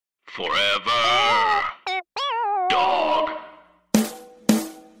Forever. Dog.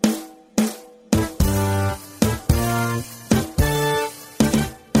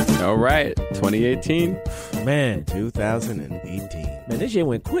 All right, 2018. Man, 2018. man, this year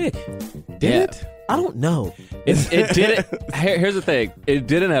went quick. Did Yeah. it? I don't know. It didn't. Here's the thing. It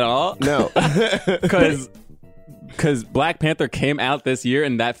didn't at all. No. Because Black Panther came out this year,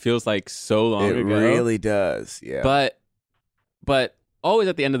 and that feels like so long It ago. really does. Yeah. But always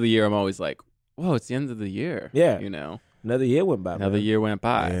at the end of the year, I'm always like, whoa, it's the end of the year. Yeah. You know, Another year went by. another man. year went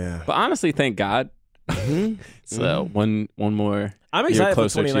by. Yeah. But honestly, thank God. So one more. I'm year excited for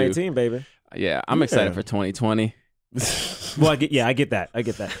closer to- 2019, baby. Yeah, I'm excited for 2020. Well, I get that.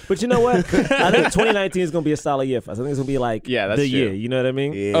 But you know what? I think 2019 is gonna be a solid year for us. I think it's gonna be like Yeah, that's the true. year. You know what I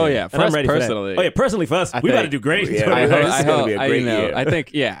mean? Yeah. Oh yeah, And for I'm us ready for that. personally. Oh yeah, personally for us, I we about to think- do great. Yeah, I This hope, is I gonna hope, be a great year. I think,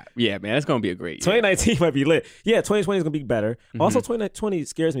 yeah, man, it's gonna be a great year. 2019 might be lit. Yeah, 2020 is gonna be better. Also, 2020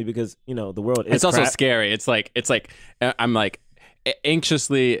 scares me because the world is It's also crap. scary. It's like I'm like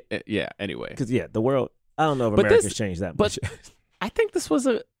anxiously. Yeah. Anyway, Because the world. I don't know if But America's this- changed that but much. I think this was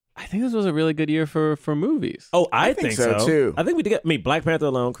a really good year for movies. Oh, I think so, too. I think we did get Black Panther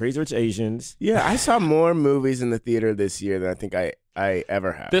alone, Crazy Rich Asians. Yeah, I saw more movies in the theater this year than I think I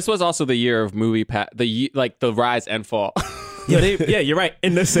ever have. This was also the year of movie the rise and fall. Yeah, you're right.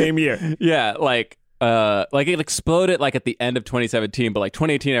 In the same year. Yeah, like it exploded like at the end of 2017, but like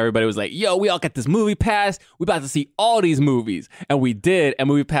 2018, everybody was like, "Yo, we all got this movie pass. We about to see all these movies," and we did, and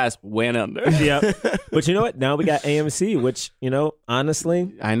movie pass went under. Yeah. But you know what? Now we got AMC, which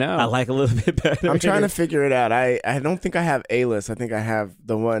honestly, I know. I like a little bit better. I'm trying to figure it out. I don't think I have A-list. I think I have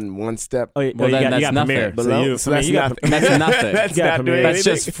the one step Oh, yeah, Well, no, then you got that's Premiere. nothing. below. So you got That's nothing. That's You got not Premiere. doing That's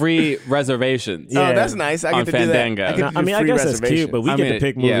anything. just free reservations. Yeah. Oh, that's nice. I On get to do that. Fandango. I get to do I free guess that's cute, reservations. but we I get mean, to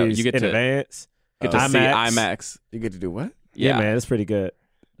pick yeah, movies you get in to- advance. Get to see IMAX. IMAX. You get to do what? Yeah, man, it's pretty good.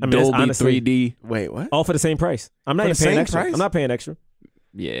 I mean, it's Dolby honestly 3D. Wait, what? all for the same price. I'm not For even the paying same extra. price? I'm not paying extra.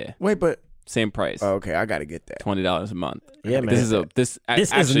 Yeah, Wait, but same price. oh, okay, I got to get that. $20 a month. Yeah, man. This is This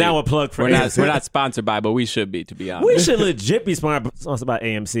actually, is now a plug for we're not AMC. we're not sponsored by, but we should be, to be honest. We should legit be sponsored by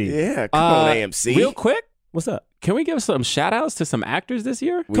AMC. Yeah, come on, AMC. Real quick, What's up? can we give some shout outs to some actors this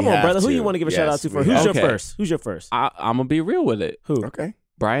year? We Come on, have brother. Who to. you want to give a shout out Yes, to we first? Who's have your Okay. first? Who's your first? I'm gonna be real with it. Who? Okay.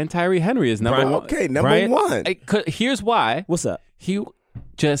 Brian Tyree Henry is number Brian- one. Okay, number Brian- one. Here's why. What's up? He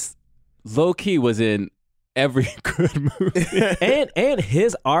just low key was in every good movie. And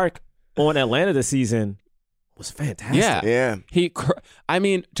his arc on Atlanta this season was fantastic. Yeah. Yeah. I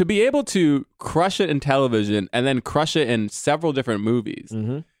mean, to be able to crush it in television and then crush it in several different movies.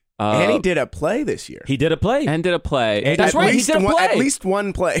 Mm-hmm. And he did a play this year. He did a play. And did a play. And That's At right. He least did a one- play. At least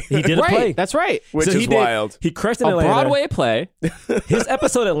one play. He did a right. play. That's right. Which So is he did- wild. He crushed in A Atlanta. Broadway play. His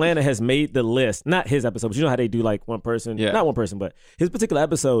episode Atlanta has made the list. Not his episode, but you know how they do like one person. Yeah. Not one person, but his particular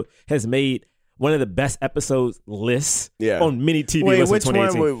episode has made one of the best episodes lists Yeah. on many TV Wait, lists which in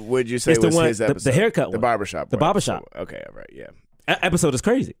 2018. one would you say It's the was one- his the episode? haircut The one. barbershop. The one. barbershop. So, okay, all right, yeah. Episode is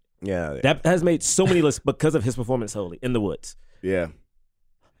crazy. Yeah. That has made so many lists because of his performance wholly in the woods. Yeah.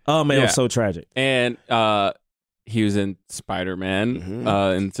 Oh man, it Yeah. was so tragic. And he was in Spider-Man,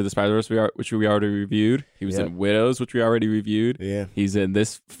 Into the Spider-Verse, which we already reviewed. He was Yeah. in Widows, which we already reviewed. Yeah. He's in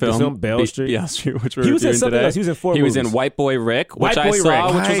this film, film, Beale Street. Beale Street, which we're He was in reviewing something today. else. He was in four He was in movies. White Boy Rick, which White I Boy saw,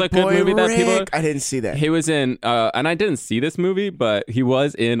 Rick. which was a White good Boy movie that people. Rick. I didn't see that. He was in, and I didn't see this movie, but he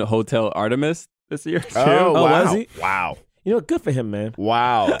was in Hotel Artemis this year too. Oh, Oh, wow. was he? Wow. You know, good for him, man.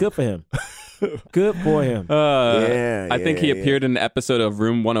 Wow. Good for him. Good for him. Yeah, I think he yeah, appeared in an episode of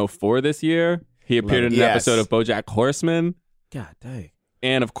Room 104 this year. He appeared in an Yes. episode of BoJack Horseman, God dang.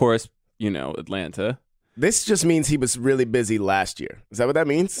 and of course, Atlanta. This just means he was really busy last year. Is that what that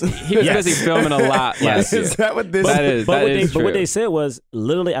means? He was Yes. busy filming a lot last year. Is that what this That is- But what true. they said was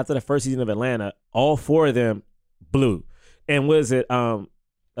literally after the first season of Atlanta, all four of them blew. And was it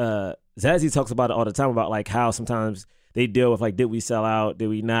Zazie talks about it all the time about like how sometimes they deal with like, did we sell out? Did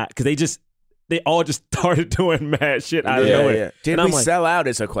we not? Because they all just started doing mad shit out of nowhere. Did And I'm we like, sell out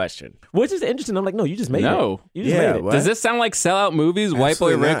is a question. which is interesting. I'm like, no, you just made No. it. You just Yeah, made it. what? Does this sound like sellout movies? White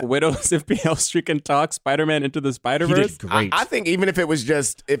Boy Absolutely Rick, not. Widows, If Beale Street Can Talk, Spider-Man Into the Spider-Verse? great. I think even if it was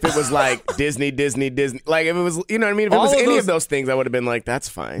like Disney, like if it was, you know what I mean? If it All was of any those- of those things, I would have been like, that's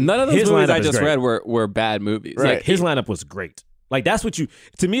fine. None of those His movies lineup I is just great. read were bad movies. Right. Like, His lineup was great. Like that's what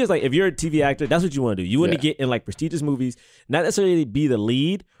to me, it's like if you're a TV actor, that's what you want to do. You want to get in like prestigious movies, not necessarily be the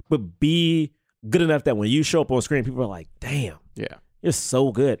lead, but be good enough that when you show up on screen, people are like, damn, yeah. you're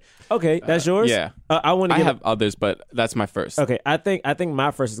so good. Okay, that's yours? yeah. I want to I give have others, but that's my first. Okay, I think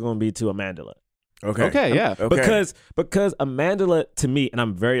my first is going to be to Amandla. Okay, yeah. Okay. Because Amandla to me, and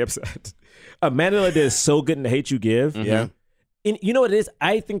I'm very upset. Amandla did so good in The Hate You Give. Yeah. And you know what it is?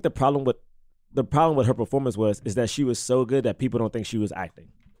 I think the problem with her performance is that she was so good that people don't think she was acting.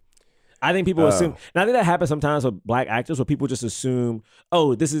 I think people assume, and I think that happens sometimes with black actors where people just assume,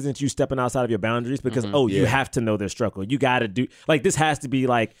 oh, this isn't you stepping outside of your boundaries because, you have to know their struggle. You got to do, like, this has to be,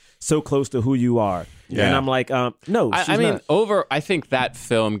 like, so close to who you are. Yeah. And I'm like, no, I mean, I think that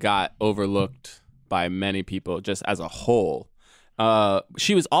film got overlooked by many people just as a whole.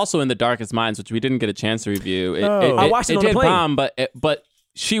 She was also in The Darkest Minds, which we didn't get a chance to review. I watched it on the plane. But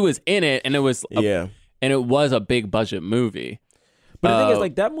she was in it, and it was a big budget movie. But the thing is,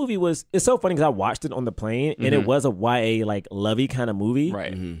 like, that movie it's so funny because I watched it on the plane, and it was a YA, like, lovey kind of movie.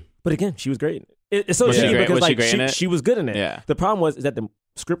 Right. Mm-hmm. But again, she was great. It's so shitty because, like, she was good in it. Yeah. The problem is that the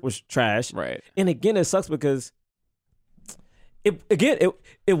script was trash. Right. And again, it sucks because it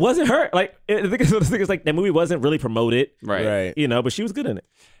wasn't her. Like, the thing is, like, that movie wasn't really promoted. Right. You know, but she was good in it.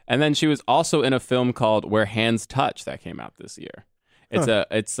 And then she was also in a film called Where Hands Touch that came out this year.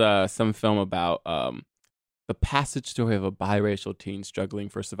 It's some film about the passage story of a biracial teen struggling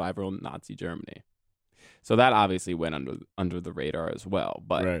for survival in Nazi Germany. So that obviously went under the radar as well.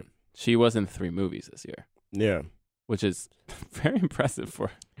 But she was in 3 movies this year. Yeah. Which is very impressive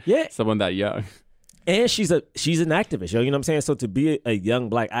for someone that young. And she's an activist, you know what I'm saying? So to be a young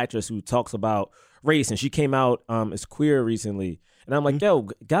black actress who talks about race, and she came out as queer recently, and I'm like, yo,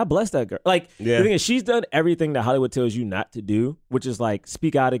 God bless that girl. Like, the thing is, she's done everything that Hollywood tells you not to do, which is, like,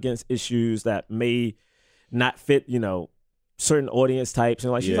 speak out against issues that may not fit, you know, certain audience types.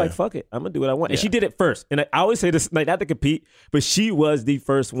 And, like, she's like, fuck it, I'm gonna do what I want. And she did it first. And I always say this, like, not to compete, but she was the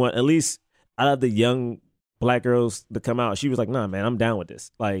first one, at least out of the young black girls to come out. She was like, nah, man, I'm down with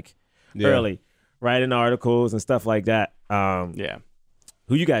this. Like, early, writing articles and stuff like that.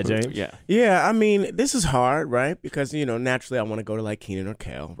 Who you got, James? Yeah, I mean, this is hard, right? Because, you know, naturally I want to go to, like, Keenan or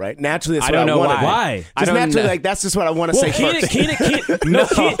Kel, right? Naturally, that's I what don't know why. Just naturally, like, that's just what I want to say first. Keenan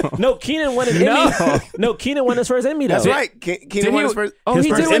won an Emmy. No, Keenan won his first Emmy, though. That's right. Keenan won his first. His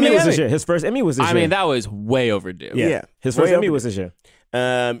first Emmy was this year. His first Emmy was this year. I mean, that was way overdue. Yeah. His first Emmy was this year.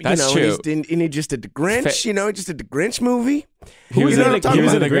 That's true. And he just did the Grinch, you know, he just did the Grinch movie. He was in the Grinch He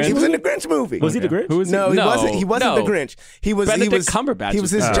was in the Grinch movie. Was he the Grinch? He wasn't the Grinch. Benedict Cumberbatch. He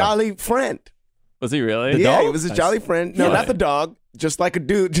was his jolly friend. Was he really? The dog? He was his jolly friend. No, not the dog. Just like a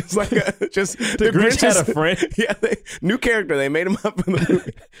dude. Just like the Grinch had a friend. Yeah, new character. They made him up in the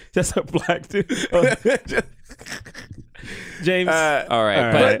movie. Just a black dude. James. All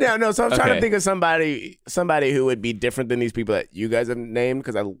right. But no. So I'm trying to think of somebody who would be different than these people that you guys have named,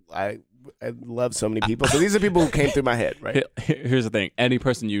 because I love so many people. So these are people who came through my head, right? Here's the thing. Any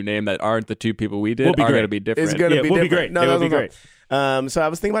person you name that aren't the 2 people we did are going to be different. It's going to be different. Be great. No, it will be great. So I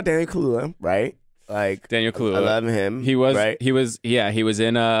was thinking about Daniel Kaluuya, right? Like Daniel Kaluuya. I love him. He was right? he was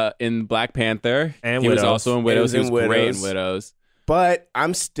in Black Panther. And he Widows. was also in Widows. He was Widows. great in Widows. But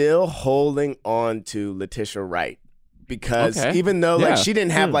I'm still holding on to Letitia Wright, because even though like she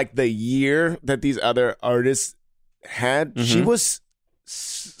didn't have like the year that these other artists had, she was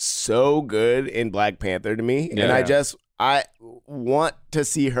so good in Black Panther to me. And I want to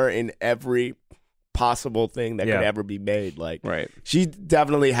see her in every possible thing that could ever be made. Like, she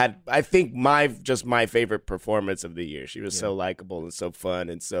definitely had, I think, my favorite performance of the year. She was so likable and so fun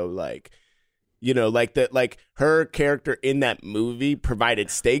and so like, you know, like that, like her character in that movie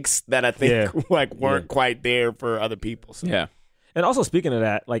provided stakes that I think like weren't quite there for other people. So. Yeah. And also, speaking of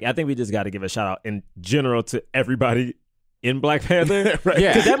that, like, I think we just got to give a shout out in general to everybody in Black Panther.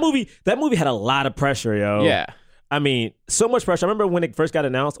 Because that movie had a lot of pressure, yo. Yeah. I mean, so much pressure. I remember when it first got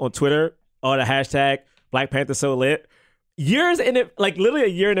announced on Twitter, or the hashtag Black Panther so lit. Years in it, like literally a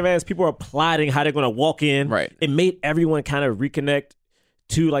year in advance, people were plotting how they're going to walk in. Right. It made everyone kind of reconnect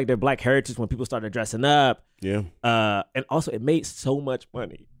to like their Black heritage when people started dressing up. Yeah. And also, it made so much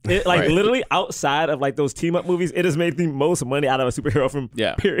money. It, like literally outside of like those team up movies, it has made the most money out of a superhero film.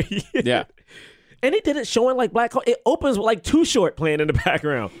 Period. Yeah. And it did it showing like Black. It opens with like Too Short playing in the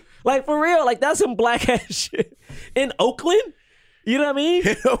background. Like for real, like that's some black ass shit in Oakland. You know what I mean?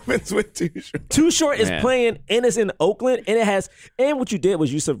 It opens with Too Short. Too Short is playing, and it's in Oakland, and it has. And what you did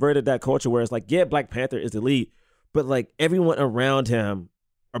was you subverted that culture where it's like, yeah, Black Panther is the lead, but like everyone around him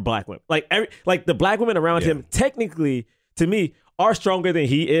are black women. Like the black women around him, technically, to me, are stronger than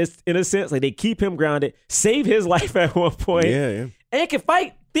he is in a sense. Like they keep him grounded, save his life at one point, and can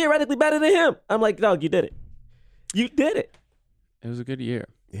fight theoretically better than him. I'm like, dog, you did it. You did it. It was a good year.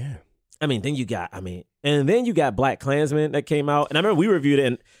 Yeah. And then you got Black Klansman that came out. And I remember we reviewed it,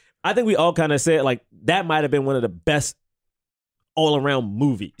 and I think we all kind of said, like, that might have been one of the best all-around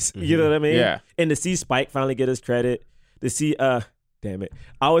movies. You know what I mean? Yeah. And to see Spike finally get his credit, to see, damn it,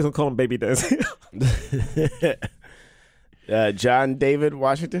 I always gonna call him Baby Denzel. John David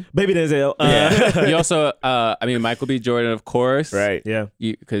Washington. Baby Denzel. You also, Michael B. Jordan, of course. Right. Yeah.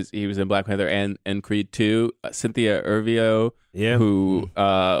 Because he was in Black Panther and Creed 2. Cynthia Erivo, Yeah. who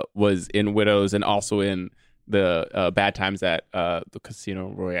was in Widows and also in the Bad Times at the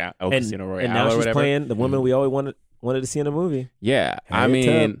Casino Royale. Casino Royale, and now or she's whatever. playing the woman we always wanted to see in a movie. Yeah, Harriet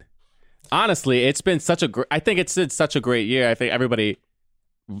Tubman. Honestly, it's been I think it's been such a great year. I think everybody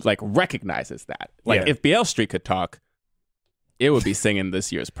recognizes that. If Beale Street could talk, it would be singing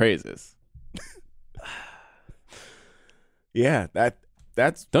this year's praises. Yeah,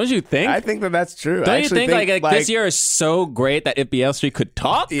 that's. Don't you think? I think that's true. Don't you think this year is so great that if Beale Street could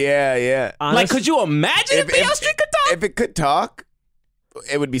talk? Yeah. Honestly, Could you imagine if Beale Street could talk? If it could talk,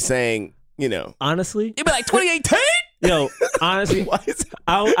 it would be saying, honestly, It'd be like 2018. yo, honestly, why is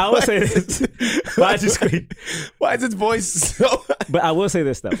I would say this. Why did you scream? why is its voice so? But I will say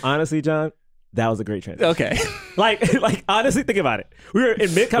this though. Honestly, John, that was a great transition. Okay. Like honestly, think about it. We were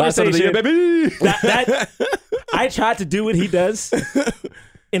in mid Last time of the year, conversation. baby. That I tried to do what he does,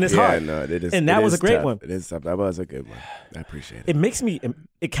 and it's hard. No, it is, and that it was is a great tough. one. It is tough. That was a good one. I appreciate it. It makes me.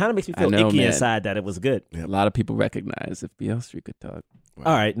 It kind of makes me feel I know, icky man. inside that it was good. A lot of people recognize if Beale Street could talk.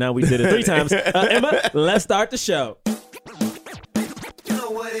 All right, now we did it 3 times. Emma, let's start the show.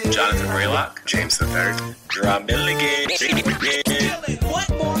 Jonathan Braylock, James III, Drum Milligan. What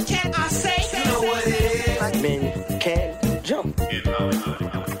more can I say? You know what it is. Black men can't jump. In Hollywood.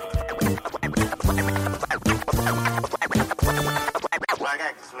 Black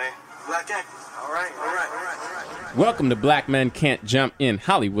actors, man. Black actors. All right. Welcome to Black Men Can't Jump in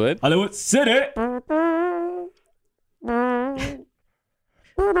Hollywood. Hollywood City.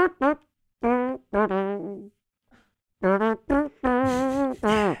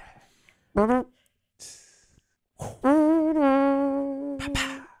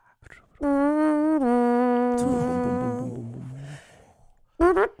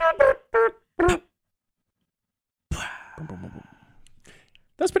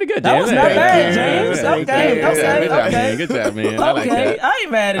 That's pretty good, That James. was not bad, Thank you. James. Thank you. Okay. Good job, man. I like Okay, that. I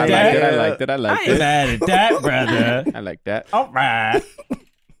ain't mad at I that. liked it. I I liked ain't it. mad at that, brother. I like that. All right.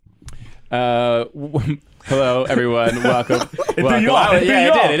 Hello, everyone. Welcome. Welcome. you off. It threw you It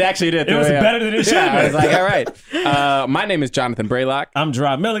off. did. It actually did. It was better than it should have I was been. like, all right. My name is Jonathan Braylock. I'm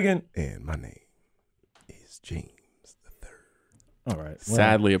Drum Milligan. And my name is James III. All right.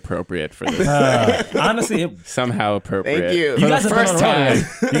 Sadly appropriate for this. Honestly, Somehow appropriate. Thank you. For you the guys have been first on the road time.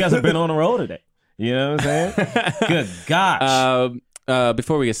 today. You guys have been on the road today. You know what I'm saying? Good gosh.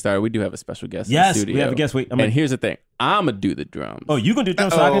 Before we get started, we do have a special guest in Yes, the studio. we have a guest. Wait, and here's the thing. I'm going to do the drums. oh, you gonna do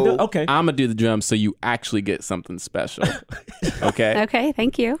drums so I can do it? Okay. I'm going to do the drums so you actually get something special. Okay? Okay,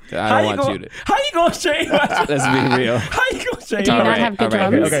 thank you. I don't want you to. How you gonna change? Let's be real. How you gonna change? Do you All not right, have good all right,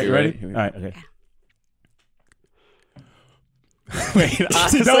 drums? Okay, You ready? ready? All right, okay. Wait,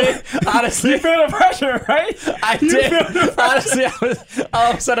 honestly, You feel the pressure, right? I did. Honestly,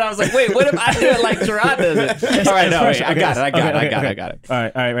 all of a sudden I was like, wait, what if I did it like Gerard does it? All right, no, wait, I got it. I got it.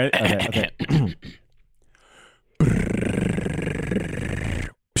 All right, ready? Okay.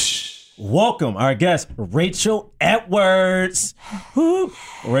 Welcome, our guest, Rachel Edwards. Woo.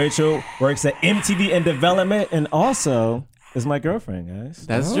 Rachel works at MTV and Development and also is my girlfriend, guys.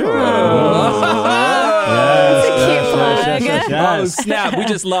 That's true. That's a cute plug. Oh, snap. We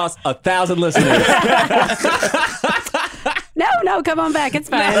just lost 1,000 listeners. No, come on back. It's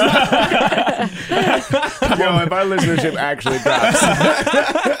fine. Yo, if our listenership actually drops,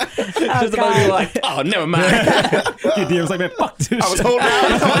 Just a bunch of people like, oh, never mind. Your DM's like, man, fuck this I was shit. holding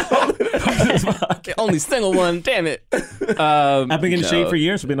out. Only single one, damn it. I've been getting shade for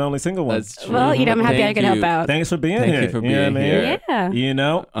years for being the only single one. That's true. Well, I'm happy I could help out. Thanks for being Thank here. you for know being what I mean? here. Yeah. You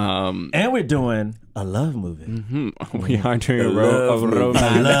know? Um, And we're doing a love movie. we are doing a love movie.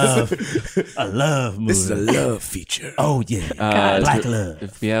 romance. A love movie. This is a love feature. Oh, yeah. Black love.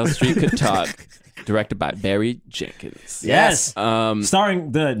 If Beale Street Could Talk, directed by Barry Jenkins. Yes.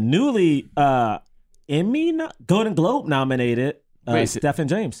 Starring the newly Golden Globe nominated Stephen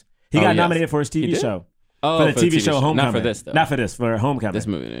James. He got nominated for his He TV did? show. Oh, For the TV show Homecoming. Not for this, though. Not for this, for Homecoming. This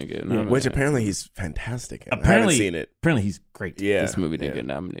movie didn't get nominated. Which apparently he's fantastic. I Apparently, haven't seen it. Apparently, he's great. Yeah, This movie didn't yeah. get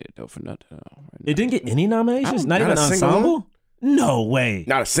nominated, though, for nothing. It didn't get any nominations? Not even not a single ensemble? No way.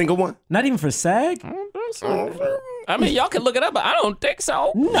 Not a single one. Not even for SAG? I mean, y'all can look it up, but I don't think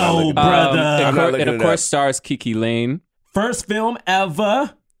so. No, brother. I'm not It, looking of it course, up. stars Kiki Lane, First film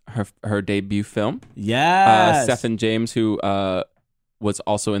ever. her debut film. Yes. Stephen James, who was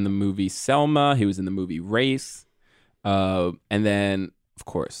also in the movie Selma. He was in the movie Race. And then, of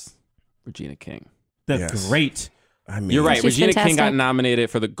course, Regina King. The Yes. great I mean, You're right. She's Regina King fantastic. got nominated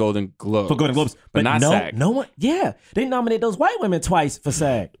for the Golden Globes. For Golden Globes, but not SAG. No one. Yeah, they nominated those white women twice for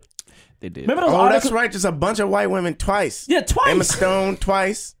SAG. They did. Remember those Oh, articles? that's right. Just a bunch of white women twice. Yeah, twice. Emma Stone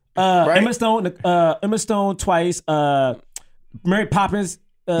twice. Right? Emma Stone twice. Mary Poppins.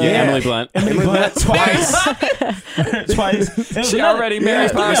 Emily Blunt. Emily Blunt twice. Twice. She already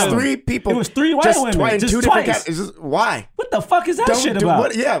married It was Poppins. 3 people. It was 3 white just women. Twice, Just two twice. different categories. Why? What the fuck is that shit do about?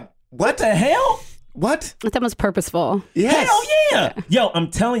 what? Yeah. What the hell? What? That was purposeful. Yes. Hell yeah. Yo, I'm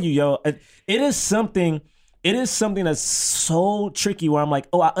telling you, yo, it is something that's so tricky where I'm like,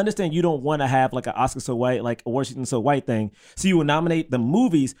 oh, I understand you don't want to have like an Oscar so white, like a Washington so white thing. So you will nominate the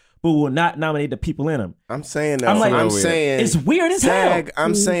movies, but will not nominate the people in them. I'm saying though. I'm like- I'm weird. saying It's weird as SAG. hell.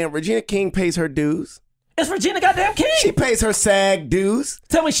 I'm saying Regina King pays her dues. It's Regina goddamn King. She pays her SAG dues.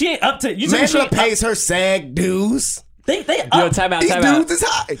 Tell me she ain't up to. You tell me she Angela ain't pays her SAG dues. They Yo, up. time out, These time out. dudes is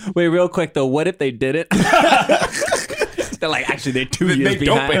high. Wait, real quick though. What if they did it? They're like, actually, they're 2 years They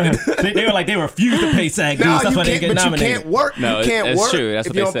don't behind. they were like they refused to pay SAG dues. No, That's you why they can't. get But you nominated. can't work. No, you can't that's work true. That's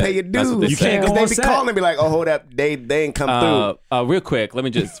if what you they don't said. pay your That's what they dues. said. You can't go Because on they be set. calling and be like, "Oh, hold up, they ain't come through." Real quick, let me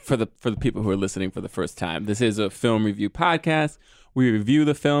just for the people who are listening for the first time. This is a film review podcast. We review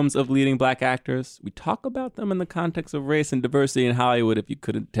the films of leading black actors. We talk about them in the context of race and diversity in Hollywood. If you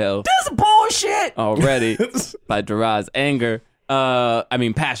couldn't tell That's bullshit. already by Daraz Anger.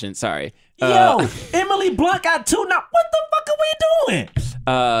 Passion. Sorry. Yo, Emily Blunt got 2 now. What the fuck are we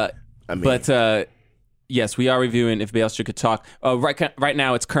doing? Yes, we are reviewing If Beale Street Could Talk. Right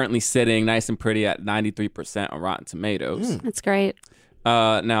now, it's currently sitting nice and pretty at 93% on Rotten Tomatoes. That's great.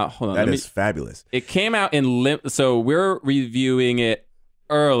 Now, hold on. That is fabulous. It came out in so we're reviewing it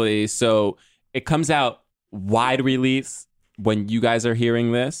early, so it comes out wide release when you guys are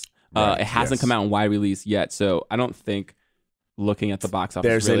hearing this. Right, it hasn't yes. come out in wide release yet, so I don't think looking at the box office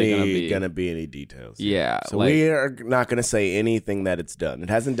There's really gonna be any details. Yeah, So like- we are not gonna say anything that it's done. It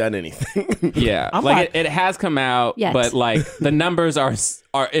hasn't done anything. Yeah, I'm like like- it has come out, Yet. but like the numbers are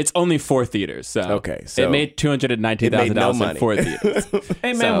it's only 4 theaters, so Okay, so it made $219,000 it made no in money. 4 theaters.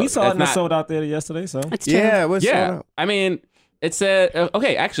 Hey man, So, we saw it it's in the not- sold out there yesterday. So It's true. Yeah, it was sold Yeah, out. I mean, it's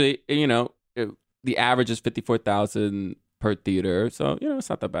okay. Actually, the average is 54,000 per theater, so it's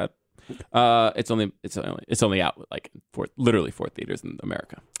not that bad. It's only out like literally 4 theaters in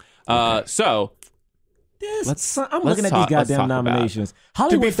America. So I'm looking at let's these talk goddamn about- nominations. To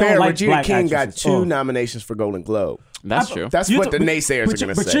Hollywood be fair, don't like Regina black King got actresses. 2 nominations for Golden Globe. that's true. That's You what t- the naysayers but are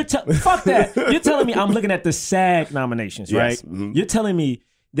gonna but say. fuck that. You're telling me I'm looking at the SAG nominations, right? Yes, mhm. You're telling me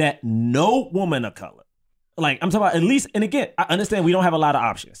that no woman of color, like I'm talking about at least, and again, I understand we don't have a lot of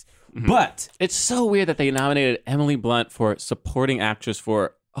options, but It's so weird that they nominated Emily Blunt for supporting actress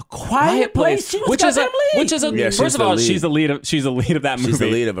for A Quiet Place. She was which is goddamn lead. which is Yeah, she's first of the all, lead. she's the lead of that movie. She's the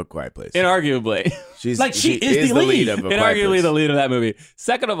lead of A Quiet Place. Inarguably. She's Like, she is the the lead lead. of A Quiet Inarguably Place. the lead of that movie.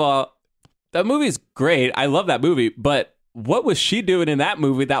 Second of all, that movie's great. I love that movie, but what was she doing in that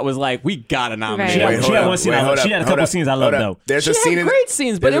movie that was like, we gotta nominate Right. her? She had one scene I love. She had a couple scenes I love, though. There's a She had scene in great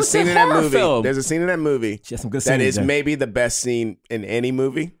scenes, but there's it a was scene a in that horror movie. film. There's a scene in that movie She had some good that scenes is there. maybe the best scene in any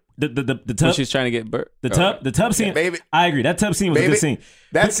movie. The When tub, she's trying to get Bert. the tub scene. Baby. I agree. That tub scene was a Baby, good scene.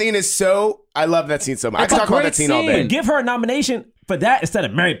 that scene is so. I love that scene so much. I It's can a talk about great that scene all day. scene. Give her a nomination for that instead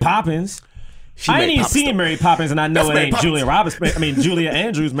of Mary Poppins. She I ain't Mary even Poppins seen though. Mary Poppins, and I know That's it Mary ain't Poppins. Julia Roberts. I mean Julia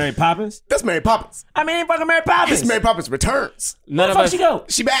Andrews, Mary Poppins. That's Mary Poppins. I mean, ain't fucking Mary Poppins. It's Mary Poppins Returns. None Where of the fuck us. she go?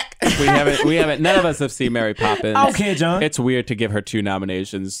 She back. We haven't. None of us have seen Mary Poppins. I don't care, John. It's weird to give her 2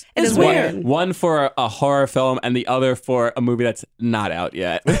 nominations. It's One- weird. One for a horror film and the other for a movie that's not out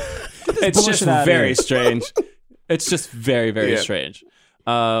yet. It's just bullshit out of very here. strange. It's just very, very Yeah. strange.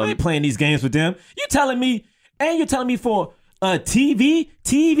 I ain't playing these games with them. You telling me, and you're telling me for TV,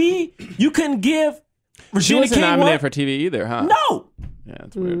 you couldn't give She Regina wasn't King nominated one? for TV either, huh? No. Yeah,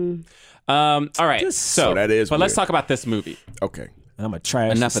 that's weird. All right, This- so that is But let's weird. talk about this movie. Okay, I'm a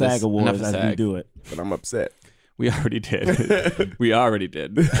trash Enough the of this. SAG Awards Enough of as we SAG. do it. but I'm upset. We already did. We already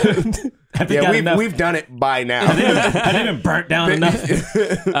did. Have they Yeah, got enough? we've done it by now. Have they been burnt down enough?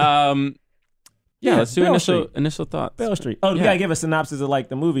 Yeah, let's do Beale initial thoughts. Beale Street. Oh, you Yeah. gotta give a synopsis of like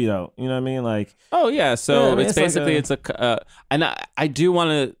the movie though. You know what I mean? Like, Oh yeah, so Yeah, I mean, it's it's like basically a- it's a and I do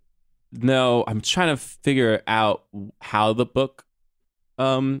want to know. I'm trying to figure out how the book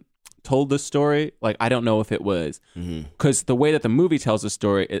told the story. Like I don't know if it was because the way that the movie tells the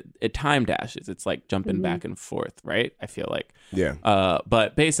story, it time dashes. It's like jumping back and forth, right? I feel like. Yeah.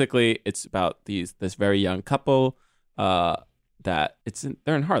 But basically, it's about this very young couple. That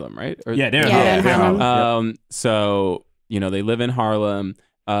they're in Harlem, right? Or- yeah, they're Yeah, in they're in Harlem. Harlem. So they live in Harlem.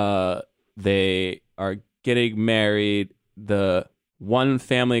 They are getting married. The one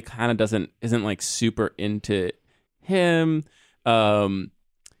family kind of isn't like super into him.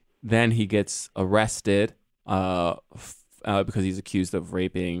 Then he gets arrested because he's accused of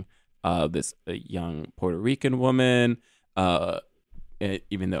raping this young Puerto Rican woman,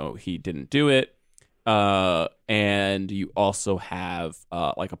 even though he didn't do it. And you also have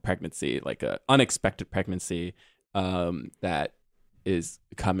like a pregnancy, like an unexpected pregnancy that is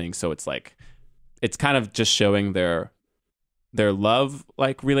coming. So it's like, it's kind of just showing their love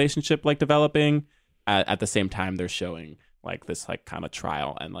like relationship like developing. At the same time, they're showing like this like kind of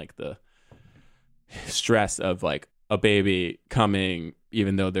trial and like the stress of like a baby coming,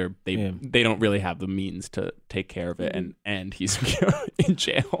 even though they don't really have the means to take care of it, and he's in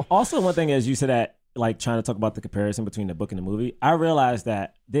jail. Also, one thing is you said that like trying to talk about the comparison between the book and the movie. I realized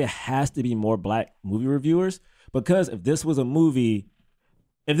that there has to be more Black movie reviewers, because if this was a movie,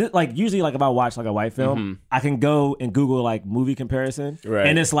 if this, like usually like if I watch like a white film, I can go and Google like movie comparison,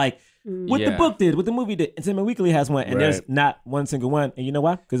 and it's like what the book did, what the movie did. Entertainment Weekly has one, and there's not one single one. And you know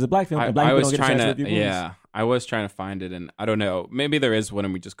why? Because it's a Black film, and Black people don't get a chance to review movies. Yeah, I was trying to find it, and I don't know. Maybe there is one,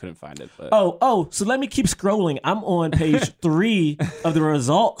 and we just couldn't find it. But so let me keep scrolling. I'm on page 3 of the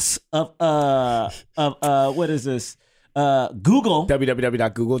results of what is this? Google.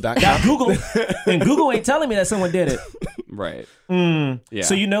 www.google.com. Google. And Google ain't telling me that someone did it. Right. Yeah.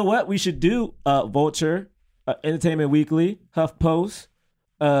 So you know what? We should do Vulture, Entertainment Weekly, HuffPost,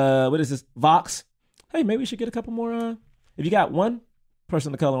 what is this? Vox. Hey, maybe we should get a couple more. If you got one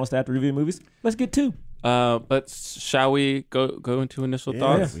person of color wants to have to review movies, let's get 2. But shall we go into initial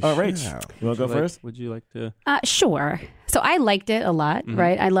thoughts? All right. You want to go first? Would you like to? Sure. So I liked it a lot,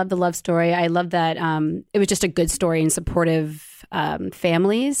 right? I love the love story. I love that it was just a good story and supportive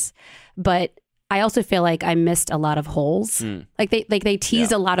families. But I also feel like I missed a lot of holes. Like they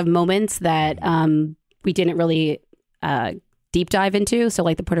teased a lot of moments that we didn't really deep dive into. So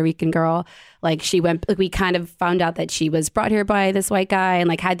like the Puerto Rican girl, like she went, like we kind of found out that she was brought here by this white guy and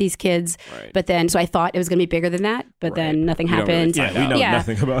like had these kids. Right. But then, so I thought it was going to be bigger than that, but then nothing happened. Really we know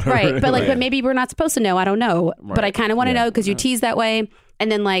nothing about her. Right. But like, but maybe we're not supposed to know. I don't know. Right. But I kind of want to know because you tease that way.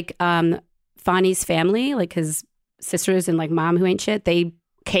 And then like Fonny's family, like his sisters and like mom who ain't shit, they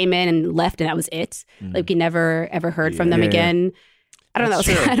came in and left and that was it. Like we never ever heard from them again. I don't know.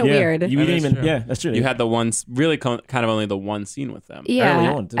 That was kind of weird. You didn't even. Yeah, that's true. You had the one, really kind of only the one scene with them. Yeah, early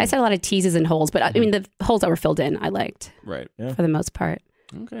on, I said a lot of teases and holes, but I mean the holes that were filled in, I liked. Right. Yeah. For the most part.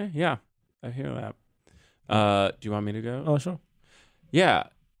 Okay. Yeah, I hear that. Do you want me to go? Oh, sure. Yeah,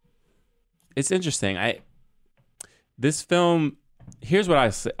 it's interesting. This film. Here's what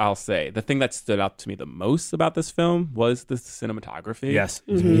I'll say. The thing that stood out to me the most about this film was the cinematography. Yes,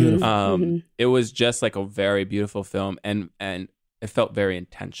 it's beautiful. It was just like a very beautiful film, and it felt very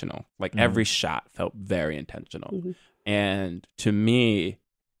intentional. Like every shot felt very intentional. And to me,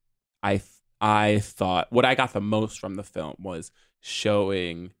 I thought what I got the most from the film was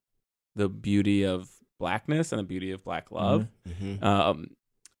showing the beauty of Blackness and the beauty of Black love.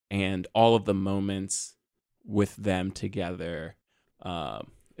 And all of the moments with them together.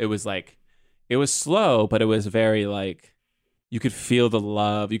 It was like, it was slow, but it was very like, you could feel the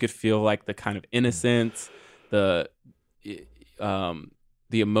love. You could feel like the kind of innocence, the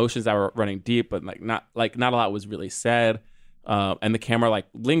emotions that were running deep, but not a lot was really said. And the camera like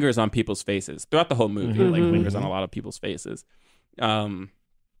lingers on people's faces throughout the whole movie, like lingers on a lot of people's faces. And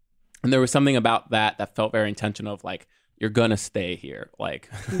there was something about that felt very intentional of like, you're gonna stay here. Like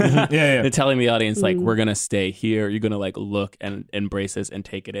they're telling the audience like, we're gonna stay here. You're gonna like look and embrace this and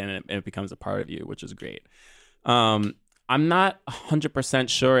take it in, and it becomes a part of you, which is great. I'm not 100%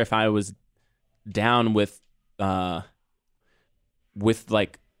 sure if I was down with like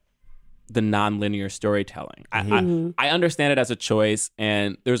the non-linear storytelling. I understand it as a choice,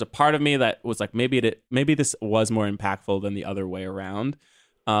 and there's a part of me that was like, maybe this was more impactful than the other way around.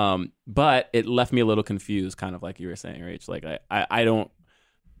 But it left me a little confused, kind of like you were saying, Rach. Like I don't.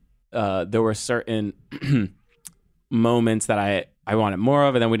 There were certain moments that I wanted more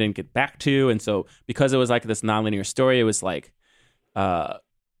of, and then we didn't get back to, and so because it was like this non-linear story, it was like there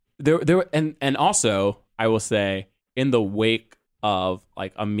and also I will say, in the wake of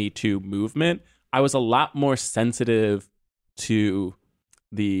like a Me Too movement, I was a lot more sensitive to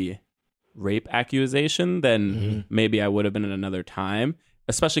the rape accusation than maybe I would have been at another time,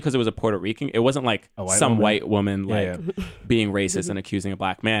 especially because it was a Puerto Rican. It wasn't like some white woman being racist and accusing a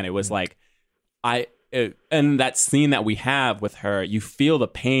black man. It was like and that scene that we have with her, you feel the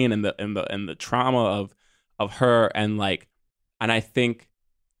pain and the trauma of her, and I think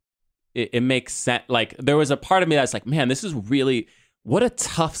it makes sense. Like, there was a part of me that's like, man, this is really, what a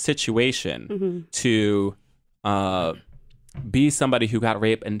tough situation to be somebody who got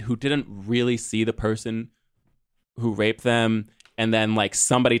raped and who didn't really see the person who raped them, and then like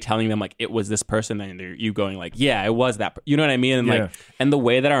somebody telling them like it was this person, and you going like, yeah, it was that. You know what I mean? And like, and the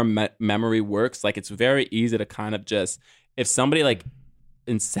way that our memory works, like it's very easy to kind of just, if somebody like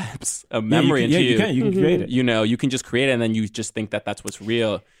incepts a memory into you, you can create it. You know, you can just create it, and then you just think that that's what's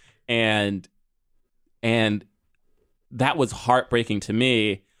real, and that was heartbreaking to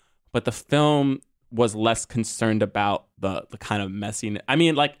me. But the film was less concerned about the kind of messiness. I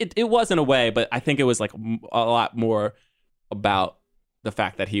mean, like it was in a way, but I think it was like a lot more about the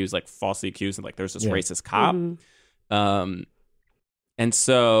fact that he was like falsely accused and like there's this racist cop. And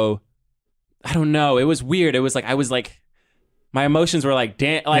so I don't know. It was weird. It was like I was like my emotions were like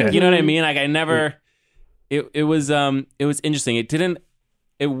damn, like you know what I mean? Like I never. It was interesting.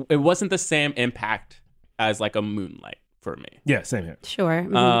 It wasn't the same impact as like a Moonlight for me. Yeah, same here. Sure.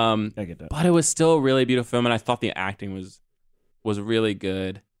 I get that. But it was still a really beautiful film, and I thought the acting was really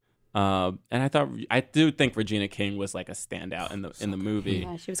good. And I do think Regina King was like a standout in the movie.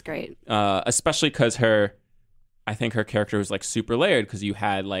 Yeah, she was great. Especially because I think her character was like super layered because you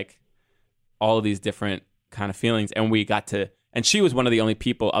had like all of these different kind of feelings, and she was one of the only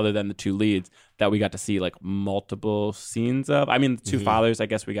people other than the two leads that we got to see like multiple scenes of. I mean, the two fathers, I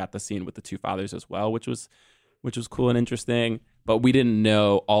guess we got the scene with the two fathers as well, which was cool and interesting, but we didn't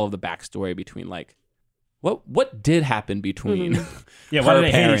know all of the backstory between like what did happen between why her did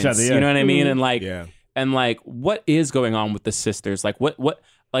they hate parents, each other? Yeah. you know what I mean? And like what is going on with the sisters? Like what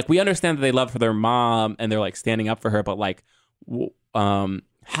like we understand that they love their mom and they're like standing up for her, but like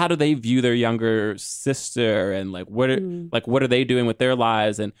how do they view their younger sister, and like what are they doing with their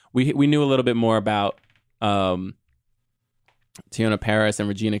lives? And we knew a little bit more about Teyonah Parris and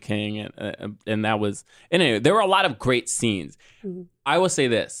Regina King, and that was, and anyway, there were a lot of great scenes. I will say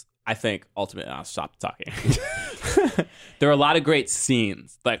this: I think ultimately, I'll stop talking. There are a lot of great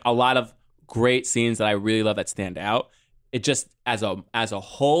scenes, like a lot of great scenes that I really love that stand out. It just as a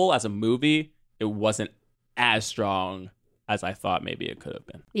whole, as a movie, it wasn't as strong as I thought maybe it could have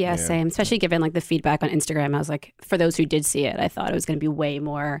been. Yeah, same. Especially given like the feedback on Instagram, I was like, for those who did see it, I thought it was going to be way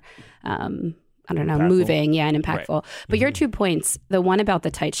more. I don't know, impactful. Moving, and impactful. Right. But your 2 points, the one about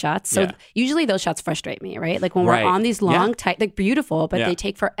the tight shots. So usually those shots frustrate me, right? Like when we're on these long, tight, like beautiful, but they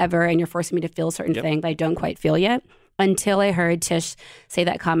take forever and you're forcing me to feel a certain thing that I don't quite feel yet. Until I heard Tish say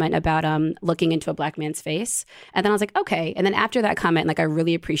that comment about looking into a black man's face. And then I was like, okay. And then after that comment, like I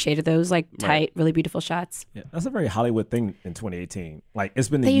really appreciated those like tight, really beautiful shots. Yeah, that's a very Hollywood thing in 2018. Like it's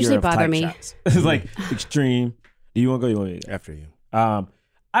been the they year usually of bother tight me. shots. It's like extreme. Do you want to go? You want me to go? After you. I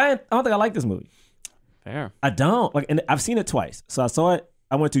don't think I like this movie. Fair. I don't. Like, and I've seen it twice. So I saw it.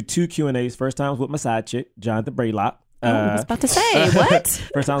 I went to 2 Q&As. First time was with my side chick, Jonathan Braylock. I was about to say, what?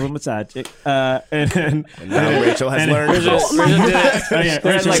 First time was with my side chick. And now Rachel has learned this. Oh my God.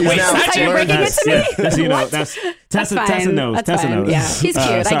 Rachel, like, wait, that's how you're breaking it to me? That's, you know, that's Tessa knows. That's Tessa fine. knows. Yeah, he's cute.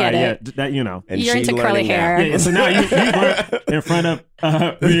 I get it. Yeah, that, you know. And you're into curly hair. Yeah, so now you work in front of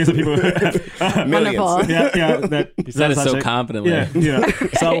millions of people. Wonderful. Yeah. You said it so confidently. Yeah.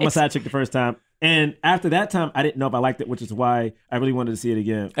 Saw it with my side chick the first time. And after that time, I didn't know if I liked it, which is why I really wanted to see it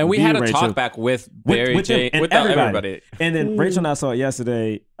again. And we had a talk back with Barry with everybody. And then Rachel and I saw it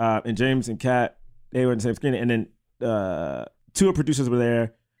yesterday, and James and Kat, they were in the same screen. And then 2 of producers were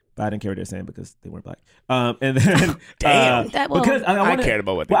there, but I didn't care what they were saying because they weren't black. And then because I cared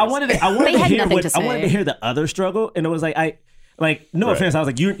about what they were saying. I wanted to hear the other struggle, and it was like no offense, I was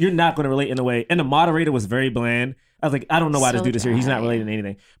like, you're not going to relate in a way. And the moderator was very bland. I was like, I don't know why this dude is here. He's not relating to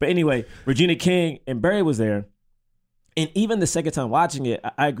anything. But anyway, Regina King and Barry was there. And even the second time watching it,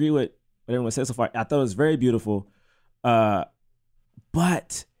 I agree with what everyone said so far. I thought it was very beautiful. But,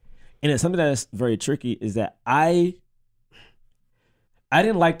 and it's something that's very tricky, is that I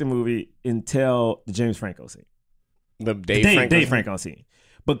didn't like the movie until the James Franco scene. The Dave Franco scene.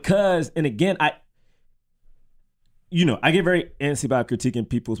 Because, and again, I get very antsy about critiquing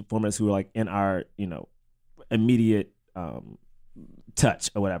people's performance who are like in our, immediate touch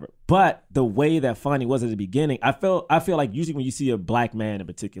or whatever. But the way that Fonny was at the beginning, I feel like usually when you see a black man in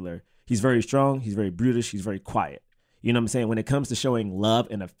particular, he's very strong, he's very brutish, he's very quiet. You know what I'm saying? When it comes to showing love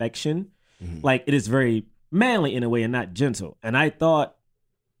and affection, like it is very manly in a way and not gentle. And I thought,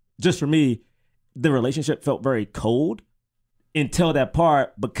 just for me, the relationship felt very cold until that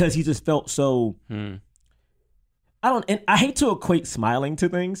part, because he just felt so I hate to equate smiling to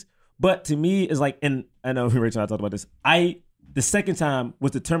things, but to me, it's like, and I know Rachel and I talked about this, the second time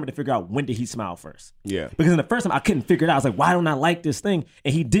was determined to figure out when did he smile first. Yeah. Because in the first time, I couldn't figure it out. I was like, why don't I like this thing?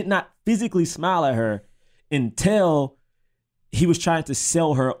 And he did not physically smile at her until he was trying to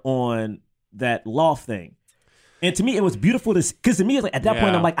sell her on that loft thing. And to me, it was beautiful because to me, it's like, at that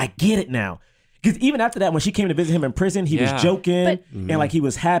point, I'm like, I get it now. Because even after that, when she came to visit him in prison, he was joking and like he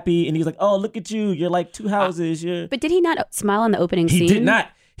was happy, and he was like, "Oh, look at you! You're like 2 houses." But did he not smile on the opening scene? He did not.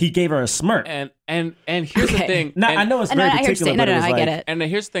 He gave her a smirk. And here's the thing. I know it's very particular. I get it. And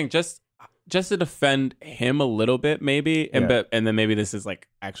here's the thing. Just to defend him a little bit, maybe, and then maybe this is like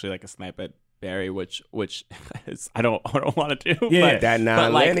actually like a snipe at Barry, which is, I don't want to do. Yeah, that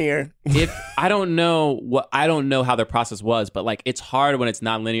non-linear. If I don't know how their process was, but like it's hard when it's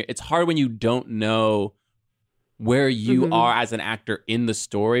non-linear. It's hard when you don't know where you are as an actor in the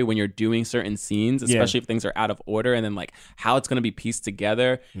story when you're doing certain scenes, especially if things are out of order, and then like how it's going to be pieced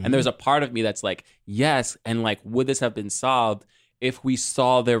together. And there's a part of me that's like, yes, and like would this have been solved if we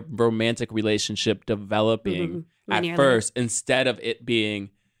saw their romantic relationship developing at first, instead of it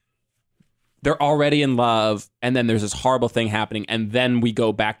being they're already in love, and then there's this horrible thing happening, and then we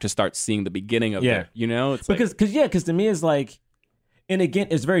go back to start seeing the beginning of it. You know, it's because to me it's like, and again,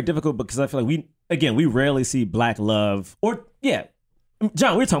 it's very difficult because I feel like we rarely see black love, or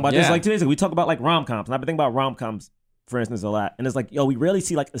John, we were talking about this like 2 days ago. We talk about like rom-coms, and I've been thinking about rom-coms, for instance, a lot, and it's like, we rarely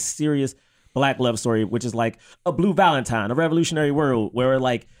see like a serious black love story, which is like a Blue Valentine, a Revolutionary World, where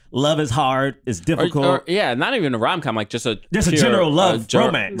like love is hard, it's difficult. Or not even a rom-com, like just a general love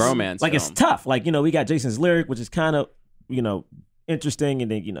romance. Like film. It's tough. Like, we got Jason's Lyric, which is kind of, interesting. And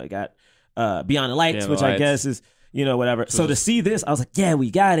then, you got Beyond the Lights, which I guess is, whatever. So to see this, I was like, yeah,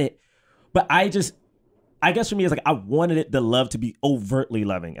 we got it. But I guess for me, it's like I wanted the love to be overtly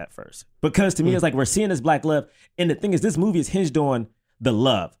loving at first. Because to me, it's like we're seeing this black love. And the thing is, this movie is hinged on the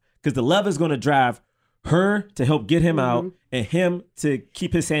love. Because the love is going to drive her to help get him out and him to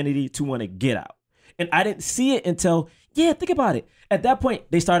keep his sanity to want to get out. And I didn't see it until, think about it. At that point,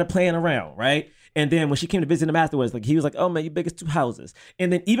 they started playing around, right? And then when she came to visit him afterwards, like he was like, "Oh man, you big as 2 houses."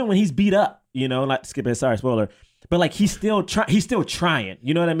 And then even when he's beat up, not skipping, sorry, spoiler, but like he's still trying,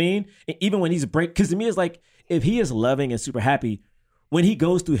 you know what I mean? And even when he's because to me it's like, if he is loving and super happy, when he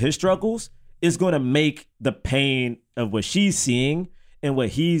goes through his struggles, it's going to make the pain of what she's seeing and what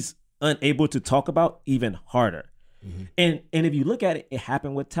he's unable to talk about even harder. And if you look at it, it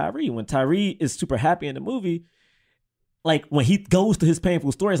happened with Tyree. When Tyree is super happy in the movie, like when he goes to his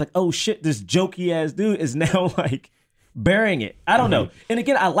painful story, it's like, oh shit, this jokey ass dude is now like bearing it. I don't know. And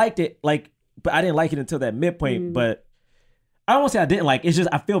again, I liked it, like, but I didn't like it until that midpoint. But I don't want to say I didn't like it. It's just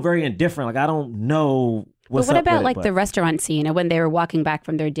I feel very indifferent. Like I don't know what's But what up about with like it, the restaurant scene and when they were walking back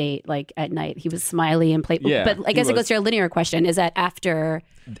from their date, like at night, he was smiley and playful. Yeah, but I guess it goes to your linear question. Is that after?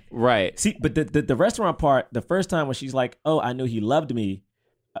 Right. See, but the restaurant part, the first time when she's like, "Oh, I knew he loved me."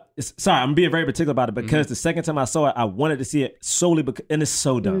 Sorry, I'm being very particular about it because the second time I saw it, I wanted to see it solely because, and it's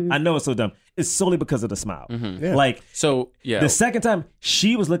so dumb. I know it's so dumb. It's solely because of the smile. Like, so the second time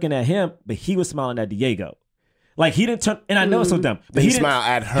she was looking at him, but he was smiling at Diego. Like he didn't turn, and I know it's so dumb, but he didn't smile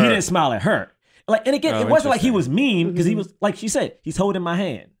at her. He didn't smile at her. Like, and again, it wasn't like he was mean because he was, like she said, he's holding my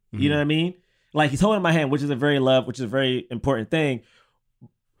hand. You know what I mean? Like he's holding my hand, which is a very important thing.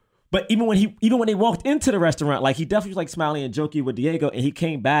 But even when they walked into the restaurant, like he definitely was like smiling and jokey with Diego, and he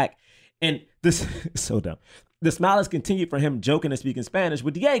came back, and this is so dumb. The smile has continued for him joking and speaking Spanish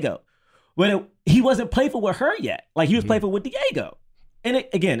with Diego, when he wasn't playful with her yet. Like he was playful with Diego, and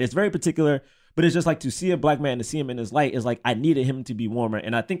again, it's very particular. But it's just like to see a black man, to see him in his light is like I needed him to be warmer,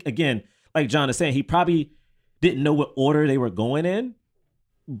 and I think again, like John is saying, he probably didn't know what order they were going in,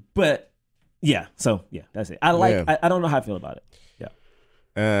 but yeah. So yeah, that's it. I don't know how I feel about it.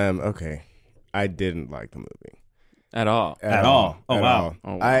 Okay. I didn't like the movie at all. At all. Oh at wow.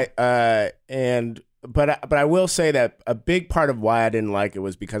 All. But I will say that a big part of why I didn't like it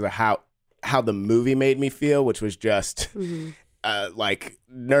was because of how the movie made me feel, which was just like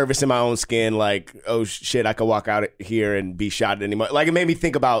nervous in my own skin, like, oh shit, I could walk out here and be shot anymore. Like it made me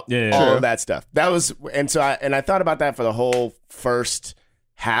think about all of that stuff. That was, and so I thought about that for the whole first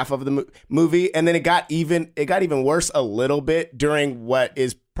half of the movie, and then it got even worse a little bit during what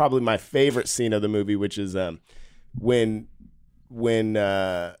is probably my favorite scene of the movie, which is when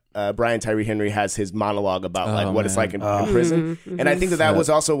Brian Tyree Henry has his monologue about what it's like in prison. And I think that was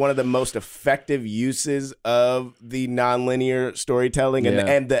also one of the most effective uses of the nonlinear storytelling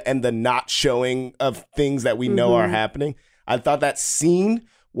and the not showing of things that we know are happening. I thought that scene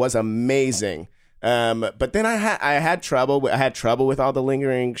was amazing. But then I had trouble with all the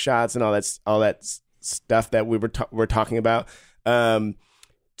lingering shots and all that stuff that we're talking about.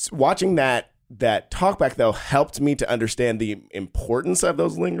 Watching that talkback though helped me to understand the importance of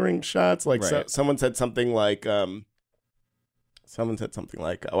those lingering shots. Like someone said something like, "Oh,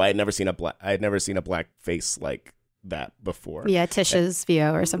 I had never seen a black face like that before." Yeah, Tish's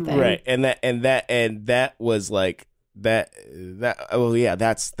VO or something. Right, and that was like that's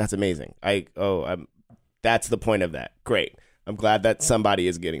amazing. That's the point of that. Great. I'm glad that somebody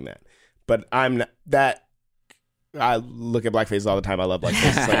is getting that. But I'm not that. I look at blackface all the time. I love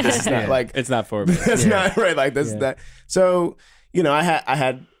blackface. Like, this is not like it's not for me. It's not right. Like this is that. So I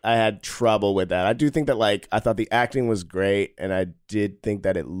had trouble with that. I do think that like I thought the acting was great, and I did think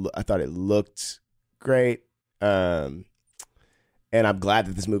that I thought it looked great. And I'm glad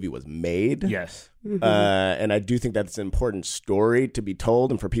that this movie was made. Yes. And I do think that's an important story to be told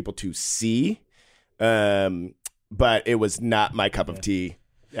and for people to see. But it was not my cup of tea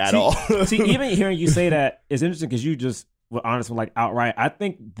at all. See, even hearing you say that is interesting because you just were honest with like outright. I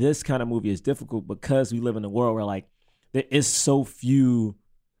think this kind of movie is difficult because we live in a world where like there is so few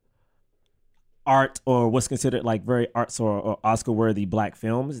art or what's considered like very arts or Oscar worthy black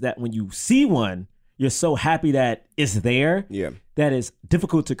films that when you see one, you're so happy that it's there. Yeah. That it's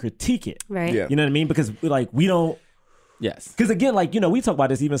difficult to critique it. Right. Yeah. You know what I mean? Because like we don't. Yes. Because again, like, we talk about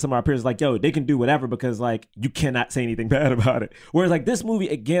this, even some of our peers, like, yo, they can do whatever because, like, you cannot say anything bad about it. Whereas, like, this movie,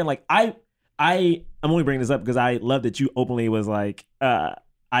 again, like, I'm only bringing this up because I love that you openly was like, I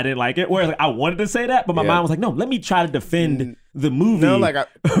didn't like it. Whereas, like, I wanted to say that, but my mind was like, no, let me try to defend the movie. No, like,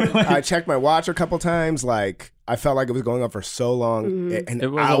 I checked my watch a couple times. Like, I felt like it was going on for so long. An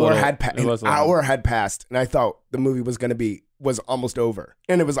hour had passed, and I thought the movie was almost over.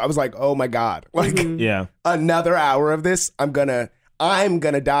 And I was like, oh my God. Like, another hour of this, I'm gonna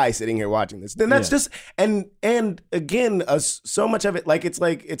die sitting here watching this. Then that's just, and again, so much of it,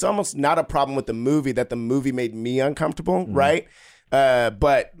 it's almost not a problem with the movie that the movie made me uncomfortable, right?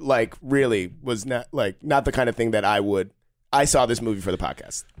 But like really was not the kind of thing that I saw this movie for the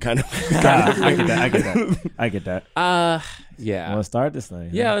podcast. Kind of. I get that. Yeah. Want to start this thing?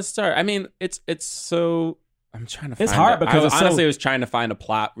 Yeah, let's start. I mean, it's so. I'm trying to find it's hard because I was trying to find a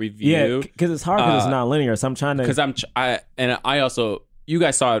plot review. Yeah, because it's hard because it's not linear. So I'm trying to. Because I also, you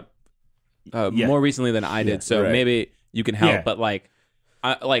guys saw it more recently than I did, so maybe you can help. But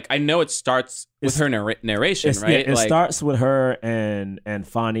I know it starts with her narration, right? It starts with her and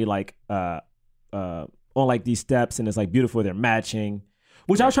Fonny on like these steps, and it's like beautiful. They're matching,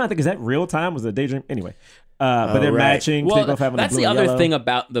 which I was trying to think, is that real time? Was it a daydream? Anyway. But they're matching. Well, they both having that's the other yellow. thing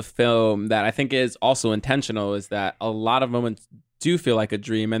about the film that I think is also intentional is that a lot of moments do feel like a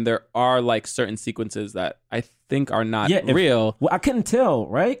dream, and there are like certain sequences that I think are not real. Well, I couldn't tell,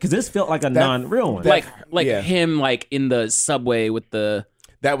 right? Because this felt like a non-real one. Like him, like in the subway with the.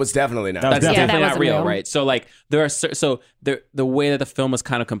 That was definitely not. That's definitely not real, real, right? So like there are the way that the film was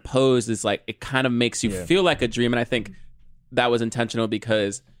kind of composed is like it kind of makes you feel like a dream, and I think that was intentional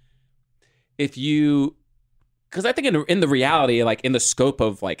because because I think in the reality, like in the scope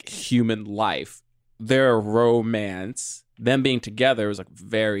of like human life, their romance, them being together was like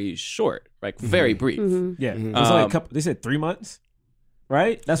very short, like very brief. Mm-hmm. Yeah, it was like a couple. They said 3 months,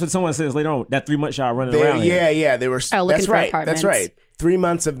 right? That's what someone says later on. That 3 month shot running around. Yeah, they were. Looking for apartments. That's right. 3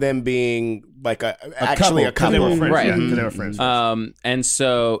 months of them being like actually a couple. They were friends, right? Because they were friends. And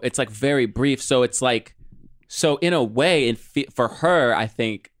so it's like very brief. So it's like, so in a way, for her, I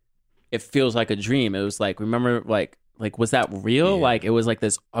think. It feels like a dream. It was like, remember, like was that real? Yeah. Like, it was like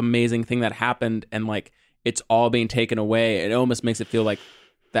this amazing thing that happened, and like it's all being taken away. It almost makes it feel like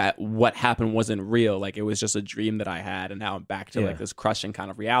that what happened wasn't real. Like it was just a dream that I had, and now I'm back to like this crushing kind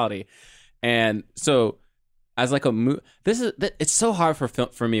of reality. And so, as like it's so hard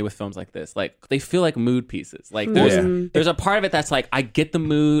for me with films like this. Like they feel like mood pieces. Like there's a part of it that's like I get the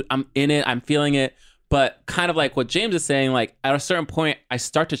mood, I'm in it, I'm feeling it. But kind of like what James is saying, like at a certain point, I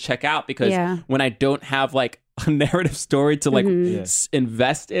start to check out because when I don't have like a narrative story to like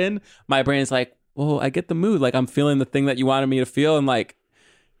invest in, my brain is like, well, I get the mood. Like I'm feeling the thing that you wanted me to feel, and like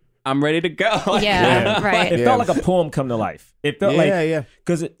I'm ready to go. Right. It felt like a poem come to life. It felt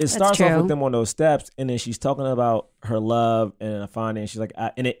because it starts off with them on those steps, and then she's talking about her love and Afani, and she's like,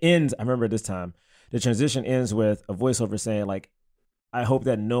 and it ends. I remember this time, the transition ends with a voiceover saying like, I hope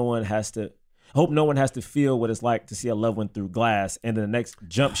no one has to feel what it's like to see a loved one through glass. And then the next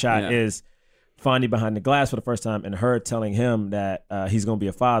jump shot is Fonny behind the glass for the first time and her telling him that he's going to be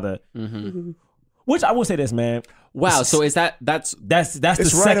a father. Mm-hmm. Which I will say this, man. Wow. So is that's the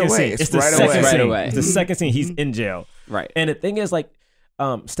second scene. It's the second scene. It's the second scene. He's in jail. Right. And the thing is like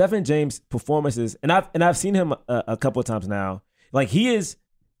Stephen James' performances, and I've seen him a couple of times now. Like he is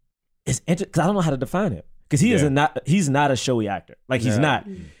interesting because I don't know how to define him. Because he's not a showy actor. Like he's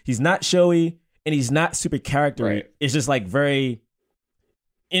not showy. And he's not super charactery. Right. It's just like very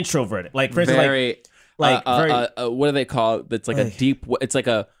introverted. Like for instance, very what do they call it? It's like a deep. It's like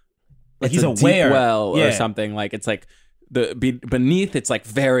a. Like he's a aware deep well or something. Like it's like beneath it's like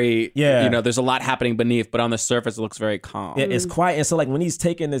very there's a lot happening beneath, but on the surface it looks very calm. Yeah, it's quiet. And so like when he's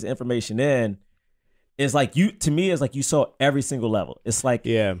taking this information in, it's like you saw every single level. It's like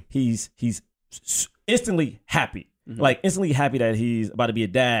he's instantly happy. Like instantly happy that he's about to be a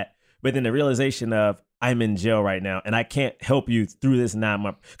dad, but then the realization of I'm in jail right now and I can't help you through this 9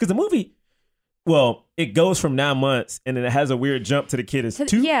 month. Because the movie, well, it goes from 9 months and then it has a weird jump to the kid is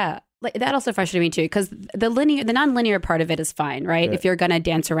 2. Yeah. Like that also frustrated me too, because the non-linear part of it is fine, right? If you're gonna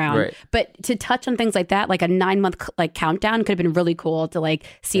dance around, but to touch on things like that, like a 9 month like countdown, could have been really cool to like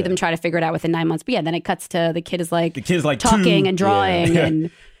see them try to figure it out within 9 months. But yeah, then it cuts to the kid is like talking 2. and drawing,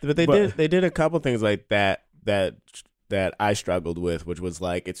 and but they did a couple things like that I struggled with, which was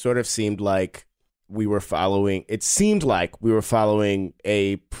like it sort of seemed like we were following. It seemed like we were following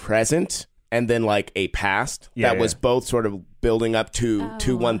a present and then like a past that was both sort of building up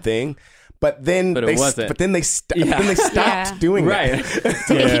to one thing, but then they stopped doing that.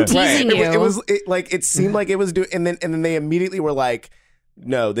 They keep teasing you. It seemed like it was doing, and then they immediately were like,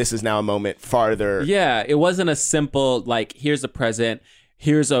 no, this is now a moment farther. Yeah, it wasn't a simple like here's a present,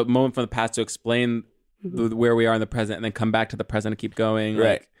 here's a moment from the past to explain where we are in the present, and then come back to the present and keep going.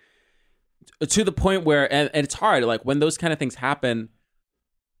 Right. Like, to the point where, and it's hard. Like when those kind of things happen,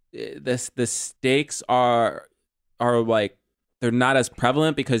 the stakes are like they're not as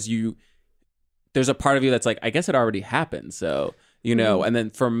prevalent because there's a part of you that's like, I guess it already happened, so and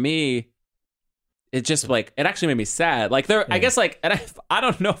then for me it just like it actually made me sad. Like I guess like, and I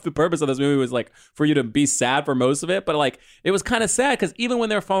don't know if the purpose of this movie was like for you to be sad for most of it, but like it was kind of sad because even when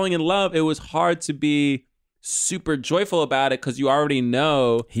they're falling in love, it was hard to be super joyful about it because you already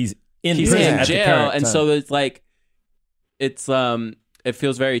know he's in jail, and so it's like it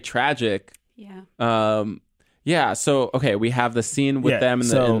feels very tragic. So okay, we have the scene with them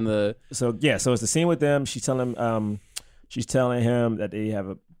so it's the scene with them. She's telling him that they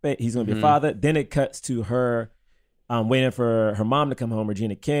have he's going to be a father. Then it cuts to her waiting for her mom to come home,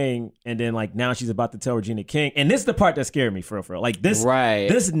 Regina King, and then like now she's about to tell Regina King, and this is the part that scared me for real. Like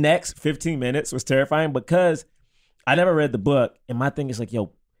this next 15 minutes was terrifying because I never read the book, and my thing is like,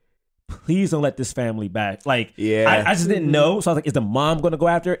 yo, please don't let this family back. Like, I just didn't know. So I was like, is the mom going to go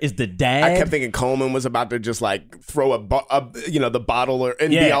after her? Is the dad? I kept thinking Coleman was about to just like throw the bottle and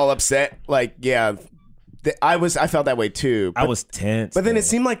be all upset. Like, I felt that way too. I was tense. But then it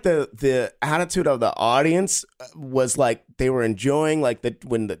seemed like the attitude of the audience was like they were enjoying like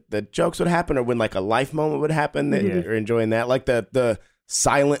when the jokes would happen or when like a life moment would happen. They were enjoying that. Like the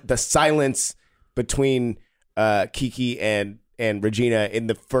silence between Kiki and Regina in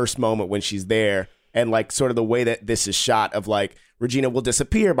the first moment when she's there, and like sort of the way that this is shot of like Regina will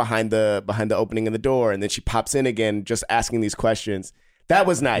disappear behind the opening of the door, and then she pops in again, just asking these questions. That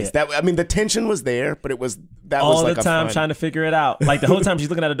was nice. The tension was there, but all the time trying to figure it out. Like the whole time she's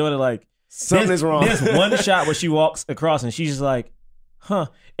looking at her daughter, like something is wrong. There's one shot where she walks across and she's just like, huh,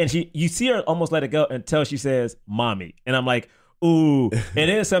 and you see her almost let it go until she says, "Mommy," and I'm like, ooh, it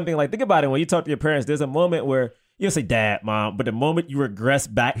is something like, think about it when you talk to your parents. There's a moment where you'll say dad, mom, but the moment you regress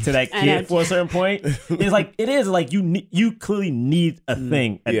back to that kid for a certain point, it's like it is like you clearly need a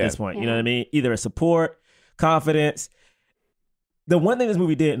thing at this point. You know what I mean? Either a support, confidence. The one thing this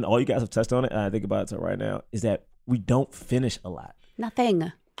movie did, and all you guys have touched on it, and I think about it right now, is that we don't finish a lot.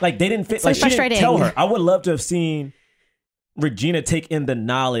 Nothing. Like they didn't fit. Like she didn't tell her. I would love to have seen Regina take in the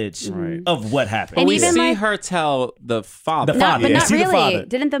knowledge of what happened. And we see her tell the father. But not really.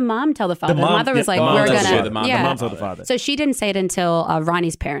 Didn't the mom tell the father? The mother was like, we're going to. The mom told the father. So she didn't say it until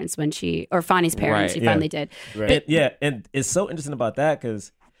Ronnie's parents Fonnie's parents, she finally did. Right. And it's so interesting about that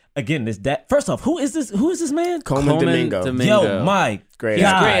because, again, first off, who is this man? Coleman Domingo. Yo, my great. He's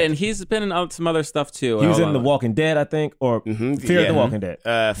great, and he's been in some other stuff too. He was in The Walking Dead, I think, or Fear of the Walking Dead.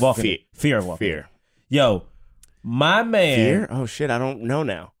 Fear of Walking Dead. Yo, my man. Fear? Oh shit, I don't know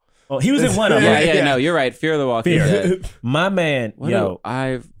now. Oh, he was in one of them. No, you're right. Fear of the Walking Dead. My man,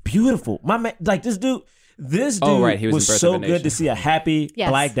 beautiful. My man, like this dude he was so good to see a happy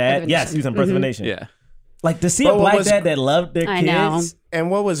black dad. Yes, he was in Birth of a Nation. Yeah. Like to see a black dad that loved their kids. Know.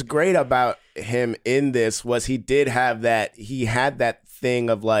 And what was great about him in this was he had that thing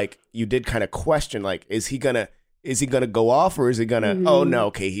of like, you did kind of question, like, is he gonna go off or is he gonna? Oh no,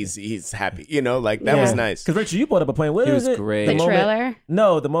 okay, he's happy. Like that was nice. Because Richard, you brought up a point. What he is was it? Great. The trailer?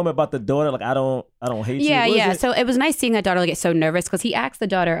 No, the moment about the daughter. Like I don't hate you. Yeah. So it was nice seeing that daughter get so nervous because he asked the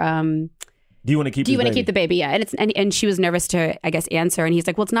daughter, do you want to keep the baby? Yeah. And she was nervous to, I guess, answer. And he's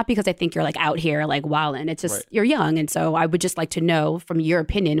like, well, it's not because I think you're like out here like wilding. It's just you're young. And so I would just like to know from your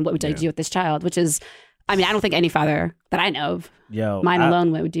opinion, what would you do with this child? Which is, I mean, I don't think any father that I know of, mine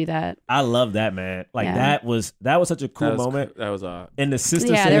alone, would do that. I love that, man. Like that was such a cool moment. That was and the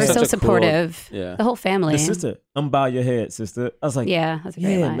sister, they were so supportive. Cool, the whole family. The sister, unbow your head, sister. I was like, that's a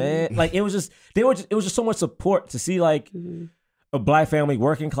great line. Man. Like it was just it was just so much support to see like a Black family,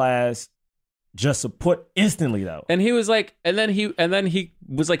 working class, just support instantly though. And he was like, and then he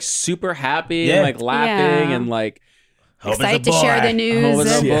was like super happy and like laughing and like. Excited to share the news. Hope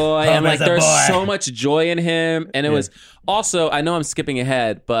is a boy. And like there's so much joy in him. And it was also, I know I'm skipping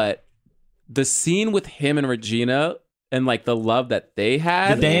ahead, but the scene with him and Regina and like the love that they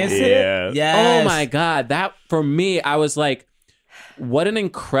had. The dancing? Oh my God. That for me, I was like, what an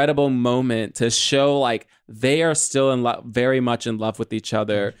incredible moment to show like they are still in love, very much in love with each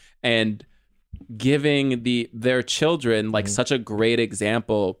other and giving their children like such a great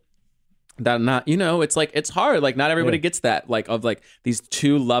example. That not, it's like, it's hard. Like not everybody gets that, like of like these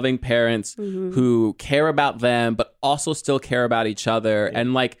two loving parents who care about them, but also still care about each other.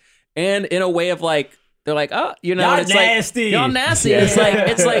 And like, and in a way of like, they're like, oh, y'all it's nasty. Like, y'all nasty.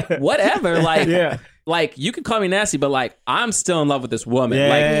 It's like, whatever. Like, like you can call me nasty, but like, I'm still in love with this woman.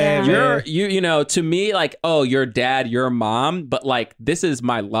 You're, to me, like, oh, your dad, your mom, but like, this is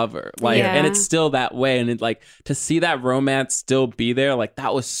my lover. Like, and it's still that way. And it, like, to see that romance still be there, like,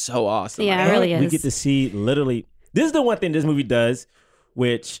 that was so awesome. Yeah, it really is. We get to see literally, this is the one thing this movie does,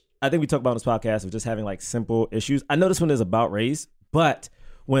 which I think we talked about on this podcast of just having like simple issues. I know this one is about race, but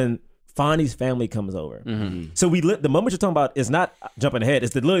when Fonny's family comes over. So the moment you're talking about is not jumping ahead.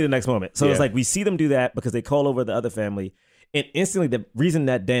 It's literally the next moment. So it's like we see them do that because they call over the other family. And instantly the reason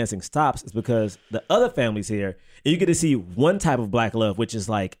that dancing stops is because the other family's here. And you get to see one type of Black love, which is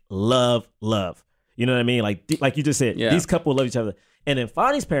like love. You know what I mean? Like you just said, these couple love each other. And then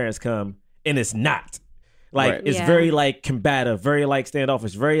Fonny's parents come and it's not. Like it's very like combative, very like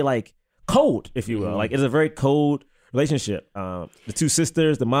standoffish, very like cold, if you will. Like it's a very cold relationship. The two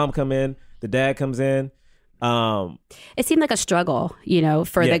sisters, the mom come in, the dad comes in. It seemed like a struggle,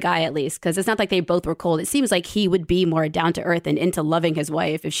 for the guy at least, because it's not like they both were cold. It seems like he would be more down to earth and into loving his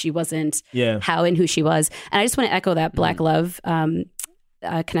wife if she wasn't how and who she was. And I just want to echo that Black love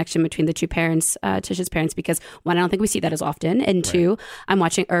connection between the two parents, Tisha's parents, because one, I don't think we see that as often, and two, I'm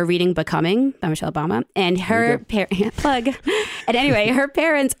watching or reading Becoming by Michelle Obama, and her plug. And anyway, her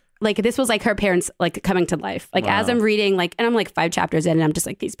parents. Like this was like her parents like coming to life. Like as I'm reading, like, and I'm like 5 chapters in, and I'm just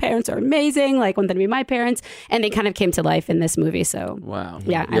like, these parents are amazing. Like want them to be my parents, and they kind of came to life in this movie. So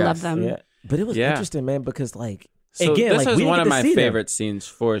I love them. Yeah. But it was interesting, man, because like so again, this like, was one of my favorite scenes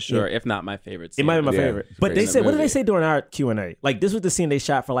for sure, if not my favorite scene. It might be my favorite. But they said, what did they say during our Q&A? Like this was the scene they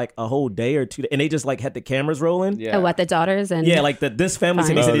shot for like a whole day or 2 days, and they just like had the cameras rolling. Yeah. Oh, what, the daughters and like this family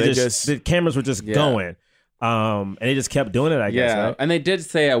scene. They said the cameras were just going. And they just kept doing it, I guess. Right? And they did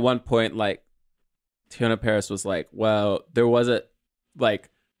say at one point, like, Teyonah Parris was like, well, there wasn't,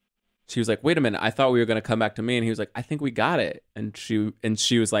 like, she was like, wait a minute, I thought we were going to come back to me. And he was like, I think we got it. And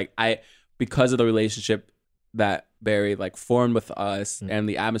she was like, because of the relationship that Barry, like, formed with us and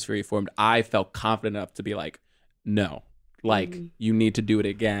the atmosphere he formed, I felt confident enough to be like, no, like, you need to do it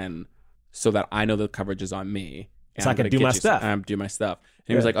again so that I know the coverage is on me. So I can do my stuff. And do my stuff.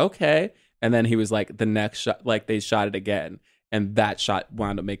 And he was like, okay. And then he was like, the next shot, like, they shot it again. And that shot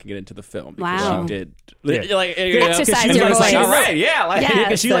wound up making it into the film because she did like exercise your voice. All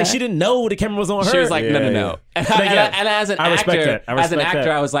right, she didn't know the camera was on her. She was like, no. And as an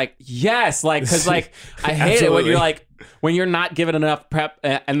actor, I was like, yes, like because like I hate it when you're like when you're not given enough prep,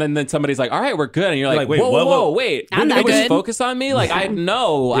 and then somebody's like, all right, we're good, and you're like, whoa, wait, I'm not good. Focus on me, like I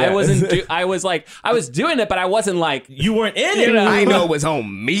wasn't. I was like, I was doing it, but I wasn't like you weren't in it. I know it was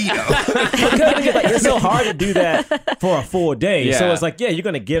on me though. It's so hard to do that for a full day. So it's like, you're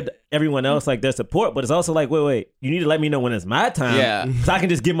gonna give everyone else like their support, but it's also like, wait, you need to let me know when it's my time, so I can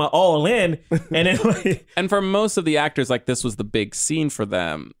just give my all in, and then. And for most of the actors, like this was the big scene for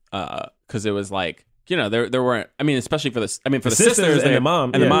them, because it was like. There weren't. I mean, especially for the sisters and the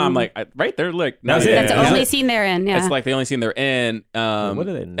mom, the mom, like right, they're like that's the only scene they're in. Yeah, it's like the only scene they're in. What are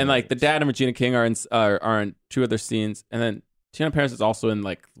they? And like the dad and Regina King are in 2 other scenes, and then Teyonah Parris is also in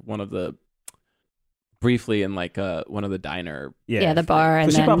like briefly in like one of the diner. The bar,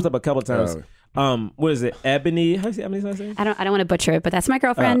 and she pops up a couple times. What is it? Ebony? How do you say Ebony's last name? I don't want to butcher it, but that's my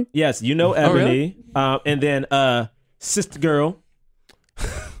girlfriend. Yes, Ebony. Oh, really? And then Sister Girl.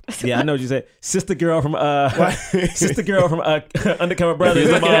 Yeah, I know what you said. Sister girl from Undercover Brothers.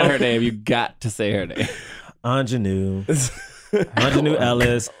 You're looking at her name. You got to say her name. Ingenue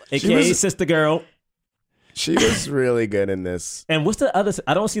Ellis, aka Sister Girl. She was really good in this. And what's the other?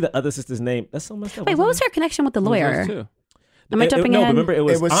 I don't see the other sister's name. That's so messed up. Wait, what was her connection with the lawyer? Am I jumping ahead? No, remember it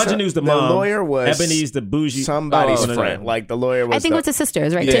was Ingenue's the mom. The lawyer was Ebony's the bougie. Somebody's friend. Like the lawyer was. I think it was the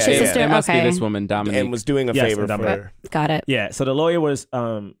sisters, right? Yeah, Tisha's sister. It must be Okay. this woman, Dominique. and was doing a favor for her. Got it. Yeah. So the lawyer was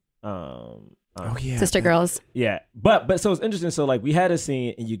Sister girls. Yeah, but so it's interesting. So like we had a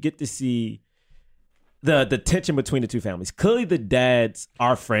scene, and you get to see the tension between the two families. Clearly, the dads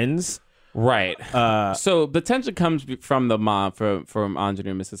are friends, right? So the tension comes from the mom, from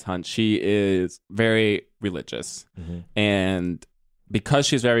Ingenue, Mrs. Hunt. She is very religious, and because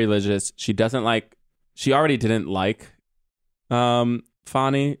she's very religious, she doesn't like. She already didn't like Fonny.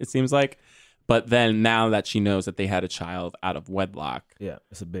 It seems like. But then now that she knows that they had a child out of wedlock, yeah,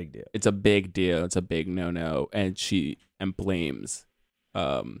 it's a big deal. It's a big deal. It's a big no-no, and blames.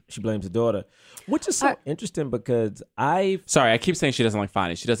 She blames the daughter, which is so interesting because Sorry, I keep saying she doesn't like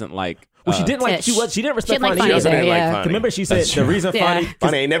Fonny. She doesn't like. Well, she didn't like. She didn't respect Fonny. Fonny. She doesn't like yeah. Fonny. Remember, she said the reason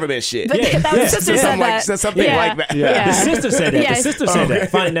Fonny ain't never been shit. But the sister said that. Something like that. Yeah. The sister said that. Yeah. The sister said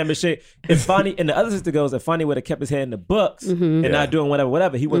that. Fonny never shit. If Fonny and the other sister goes, if Fonny would have kept his head in the books and not doing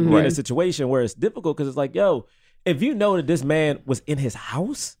whatever, he wouldn't be in a situation where it's difficult because it's like, yo, if you know that this man was in his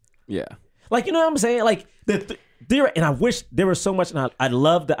house, like you know what I'm saying, like there, and I wish there was so much, and I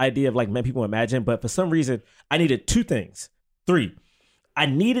love the idea of like men people imagine, but for some reason I needed three. I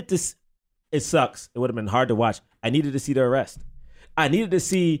needed this. It sucks. It would have been hard to watch. I needed to see the arrest. I needed to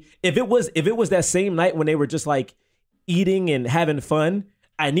see if it was that same night when they were just like eating and having fun.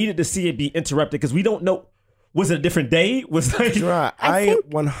 I needed to see it be interrupted because we don't know. Was it a different day? Was like I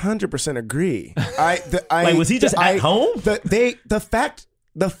 100% agree. Like was he just at home? The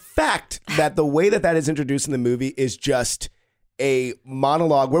fact that the way that is introduced in the movie is just a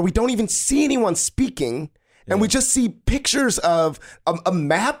monologue where we don't even see anyone speaking. And we just see pictures of a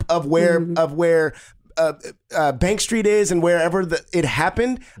map of where Bank Street is and wherever it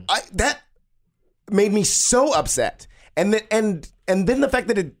happened. That made me so upset. And then the fact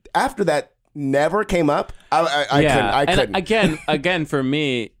that it after that never came up. I couldn't. And again, for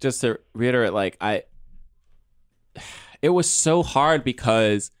me, just to reiterate, like it was so hard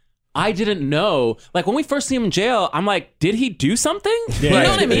because I didn't know. Like when we first see him in jail, I'm like, did he do something? You know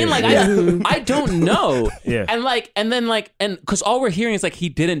what I mean? Like I don't know. Yeah. And because all we're hearing is like he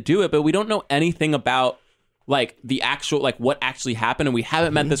didn't do it, but we don't know anything about like the actual like what actually happened, and we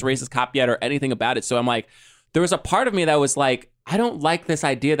haven't met this racist cop yet or anything about it. So I'm like, there was a part of me that was like, I don't like this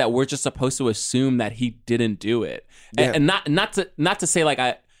idea that we're just supposed to assume that he didn't do it, and not to say like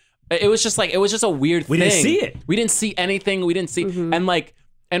it was just a weird thing. We didn't see it. We didn't see anything. We didn't see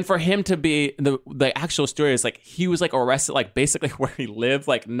and for him to be the actual story is like he was like arrested like basically where he lived,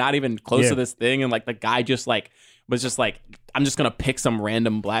 like not even close to this thing, and like the guy just like was just like, I'm just gonna pick some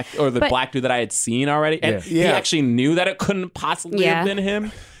random black black dude that I had seen already, and he actually knew that it couldn't possibly have been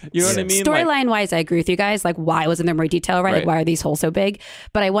him. You know what I mean? Storyline wise, I agree with you guys. Like, why wasn't there more detail? Right? Like, why are these holes so big?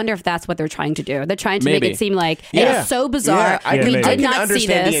 But I wonder if that's what they're trying to do. They're trying to make it seem like it's so bizarre. We did I can not understand see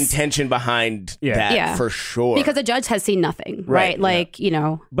this. the intention behind that for sure. Because the judge has seen nothing, right? Like, you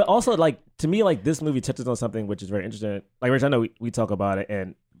know. But also, like to me, like this movie touches on something which is very interesting. Like, Rich, I know we talk about it,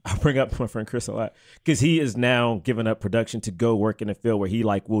 and I bring up my friend Chris a lot because he is now giving up production to go work in a field where he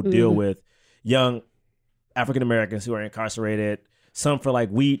like will deal with young African Americans who are incarcerated, some for like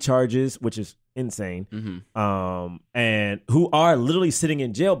weed charges, which is insane, and who are literally sitting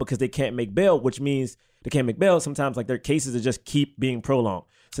in jail because they can't make bail, which means they can't make bail. Sometimes like their cases are just keep being prolonged.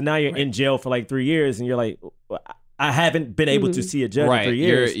 So now you're in jail for like 3 years, and you're like, I haven't been able to see a judge in 3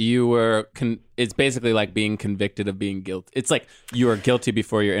 years. You were. It's basically like being convicted of being guilty. It's like you are guilty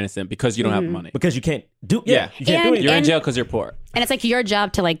before you're innocent because you don't have money. Because you can't do. You can't do anything. You're in jail because you're poor. And it's like your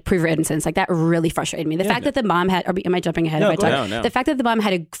job to like prove your innocence. Like that really frustrated me. The fact that the mom had, am I jumping ahead? No. The fact that the mom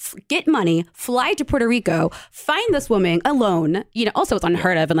had to get money, fly to Puerto Rico, find this woman alone, you know, also it's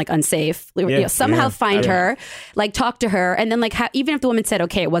unheard of and like unsafe. You know, somehow find her, like talk to her. And then like even if the woman said,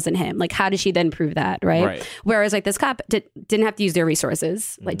 okay, it wasn't him, like how did she then prove that? Right. Whereas like this cop didn't have to use their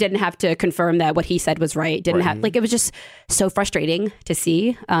resources, like didn't have to confirm that what he said was right. Didn't have, like, it was just so frustrating to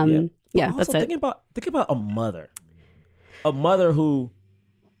see. Also, that's it. Thinking about a mother who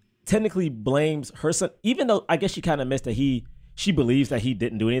technically blames her son, even though I guess she kind of missed that she believes that he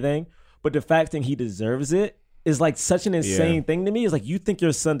didn't do anything, but the fact that he deserves it is like such an insane thing to me. It's like, you think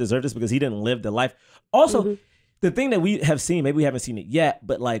your son deserves this because he didn't live the life. Also, the thing that we have seen, maybe we haven't seen it yet,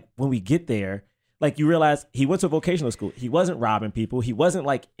 but like when we get there, like you realize he went to a vocational school. He wasn't robbing people. He wasn't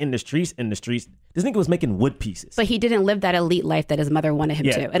like in the streets. This nigga was making wood pieces. But he didn't live that elite life that his mother wanted him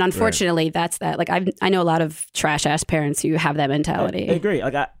to. And unfortunately, that's that. Like I know a lot of trash ass parents who have that mentality. I agree.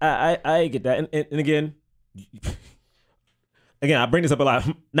 Like I get that. And again, again, I bring this up a lot.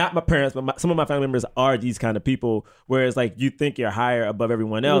 Not my parents, but some of my family members are these kind of people where it's like you think you're higher above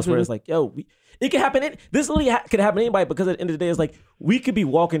everyone else, where it's like, yo, it could happen. This literally could happen to anybody because at the end of the day, it's like we could be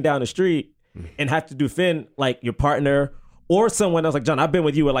walking down the street and have to defend like your partner or someone else. Like, John, I've been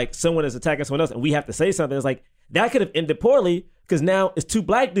with you where like someone is attacking someone else and we have to say something. It's like that could have ended poorly because now it's two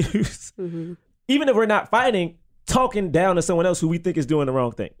black dudes, even if we're not fighting, talking down to someone else who we think is doing the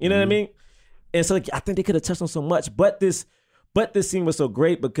wrong thing. You know what I mean? And so like, I think they could have touched on so much, but this scene was so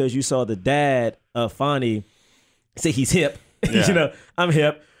great because you saw the dad of Fonny say he's hip. You know, I'm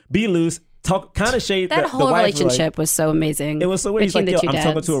hip. Be loose. Talk kind of shade. That whole relationship was so amazing. It was so weird. He's like, yo, I'm dads.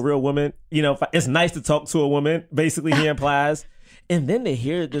 talking to a real woman. You know, it's nice to talk to a woman. Basically, he implies. And then to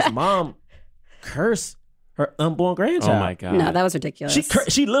hear this mom curse her unborn grandchild. Oh my God. No, that was ridiculous.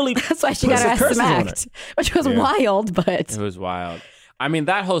 She literally. That's why she got her ass smacked, which was wild. But it was wild. I mean,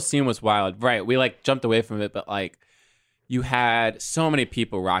 that whole scene was wild. Right? We like jumped away from it, but like, you had so many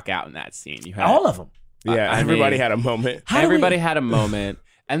people rock out in that scene. You had all of them. Yeah, everybody had a moment. Everybody had a moment.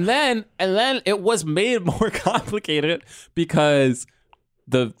 And then it was made more complicated because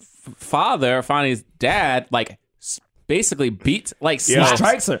the father, Fonny's dad, like basically beats, like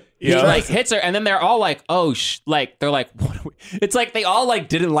strikes her. He like hits her, and then they're all like, "Oh, like they're like, what are we? It's like they all like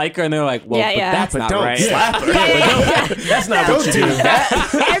didn't like her, and they're like, "Well, but that's not don't right." Slap her. That's not what you do.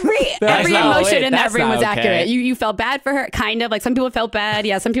 Every emotion in that room was okay. accurate. You felt bad for her, kind of. Like some people felt bad.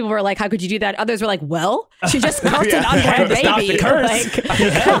 Yeah, some people were like, "How could you do that?" Others were like, "Well, she just birthed an unborn baby." Stop the curse. Like, I had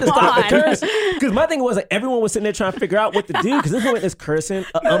to stop the on. curse. Because my thing was like everyone was sitting there trying to figure out what to do because this woman is cursing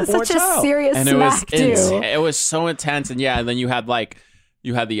an unborn Such child. a serious And smack too. it was so intense, and then you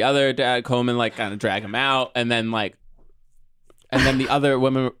had the other dad, Coleman, like kind of drag him out, and then the other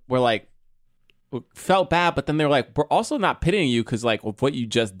women were like felt bad, but then they were like, we're also not pitying you because like of what you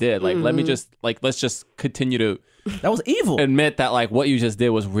just did. Like let me just let's just continue to That was evil. admit that like what you just did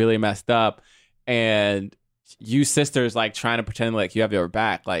was really messed up, and you sisters like trying to pretend like you have your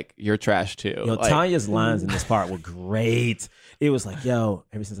back, like you're trash too. Yo, Like, Tanya's lines in this part were great. It was like, yo,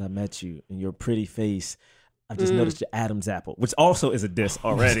 ever since I met you and your pretty face, I've just noticed your Adam's apple, which also is a diss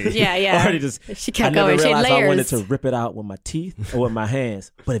already. Yeah. Already just, She kept I never going. She had realized I wanted layers. to rip it out with my teeth or with my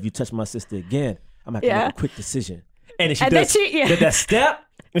hands. But if you touch my sister again, I'm going to have to make a quick decision. And then she did that step.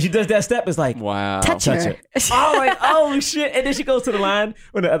 When she does that step, it's like, wow. Touch her. Oh, like, oh shit. And then she goes to the line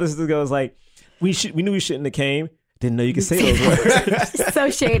when the other sister goes like, we knew we shouldn't have came. Didn't know you could say those words.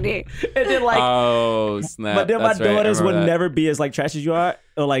 So shady. And then like, oh snap! but then my That's right, I daughters would remember that. never be as like trash as you are,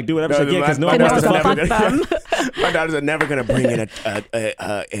 or like do whatever she get because no my one wants to daughters fuck are them. never my daughters are never gonna bring in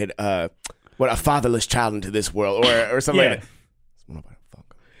a fatherless child into this world or something like that.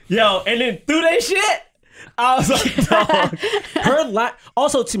 Yo, and then through that shit, I was like, dog. Her line.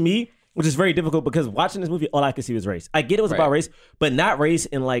 Also, to me, which is very difficult because watching this movie, all I could see was race. I get it was about race, but not race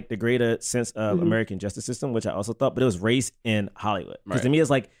in like the greater sense of American justice system, which I also thought, but it was race in Hollywood. Because to me, it's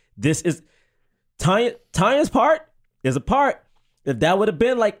like, this is Tanya's part is a part. If that would have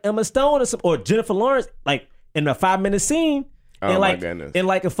been like Emma Stone or Jennifer Lawrence, like in a 5-minute scene, Oh in my like goodness. in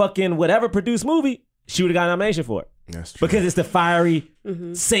like a fucking whatever produced movie, she would have got a nomination for it. That's true. Because it's the fiery,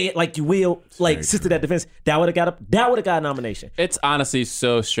 say it like you will, like sister that defense. That would have got a nomination. It's honestly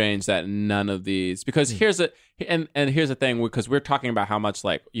so strange that none of these, because here's the thing, because we're talking about how much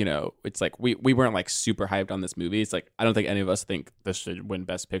like, you know, it's like we weren't like super hyped on this movie. It's like I don't think any of us think this should win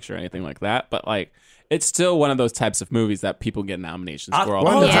Best Picture or anything like that, but like it's still one of those types of movies that people get nominations for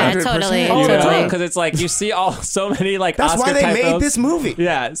all the time. Yeah, totally. Because it's like you see so many like That's Oscar why they type made films. this movie.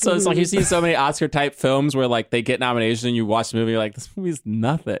 Yeah, so it's like you see so many Oscar type films where like they get nominations and you watch the movie, you're like, this movie's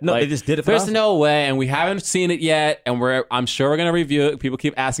nothing. No, like, they just did it for There's Oscar. no way, and we haven't seen it yet, and I'm sure we're gonna review it. People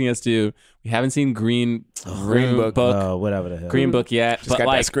keep asking us to. We haven't seen Green Book, Whatever the hell. Green Book yet, Just but got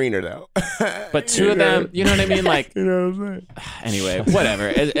like, that screener though. but two of them, you know what I mean? Like, You know what I'm saying? anyway,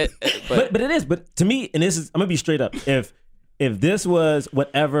 whatever. But it is. But to me, and this is, I'm gonna be straight up. If this was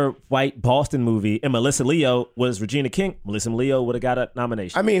whatever white Boston movie and Melissa Leo was Regina King, Melissa Leo would have got a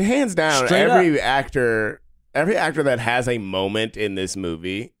nomination. I mean, hands down, Straight every actor that has a moment in this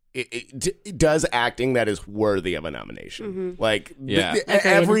movie, it does acting that is worthy of a nomination. Like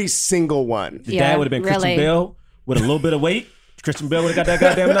every single one. The dad would have been Christian Bale with a little bit of weight. Christian Bale would have got that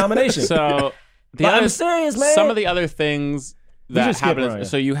goddamn nomination. So I'm serious, man. Some of the other things that just skip happen. around, yeah.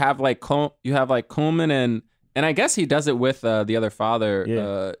 So you have like Coleman and I guess he does it with the other father.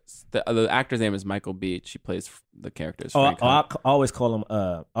 Yeah. The actor's name is Michael Beach. He plays the characters. I always call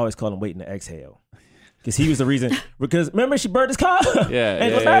him waiting to exhale. Because he was the reason. Because remember she burned his car up. Yeah,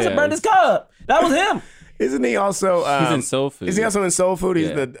 And yeah, LaFayette yeah. burned his car up. That was him. Isn't he also? He's in Soul Food. Is he also in Soul Food? He's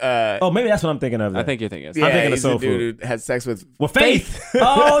the. Oh, maybe that's what I'm thinking of. I think you're thinking. I'm thinking of Soul Food. Food. Who had sex with Faith.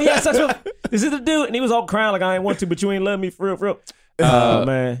 Oh yeah, sex with. This is the dude, and he was all crying like I ain't want to, but you ain't love me for real. Oh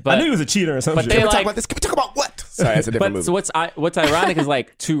man, I knew he was a cheater or something. Can we talk about this? Can we talk about what? Sorry, that's a different movie. So what's ironic is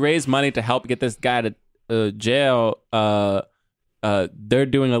like to raise money to help get this guy to jail. They're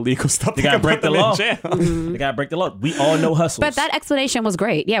doing illegal stuff. They gotta break the law. They gotta break the law. We all know hustles. But that explanation was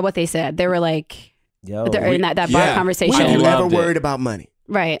great. Yeah, what they said. They were like, in that bar conversation. We never worried about money.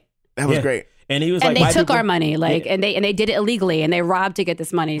 Right. That was great. And he was and like, they took our money, and they did it illegally, and they robbed to get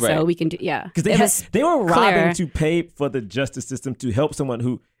this money, so we can do, because they were robbing to pay for the justice system to help someone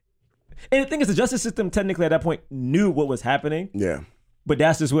who. And the thing is, the justice system technically at that point knew what was happening. Yeah, but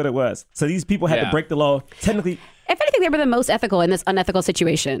that's just what it was. So these people had to break the law. Technically, if anything, they were the most ethical in this unethical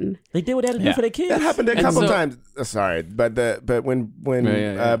situation. They did what they had to do for their kids. That happened a couple times. Sorry, but when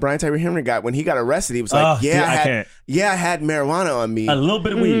Brian Tyree Henry when he got arrested, he was like, I had marijuana on me, a little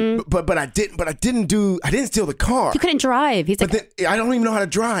bit of weed, but I didn't steal the car. You couldn't drive. He's like, I don't even know how to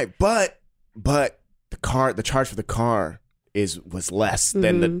drive. But the charge for the car was less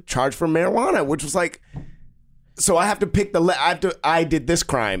than the charge for marijuana, which was like. So I have to pick I did this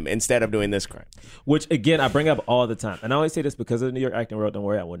crime instead of doing this crime. Which, again, I bring up all the time. And I always say this because of the New York acting world. Don't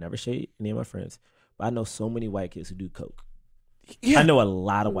worry, I will never shade any of my friends. But I know so many white kids who do coke. Yeah. I know a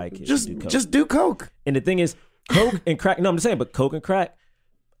lot of white kids who do coke. Just do coke. And the thing is, coke and crack, no, I'm just saying, but coke and crack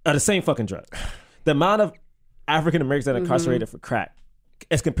are the same fucking drug. The amount of African Americans that are incarcerated for crack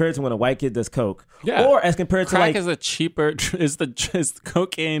as compared to when a white kid does coke, or as compared to crack is a cheaper is the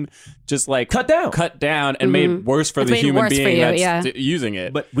cocaine just like cut down and made worse for the human being that's using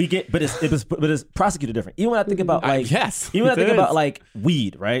it. But it's prosecuted different. Even when I think about even when I think about like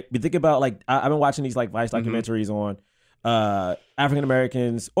weed, right? We think about like I've been watching these like Vice documentaries on African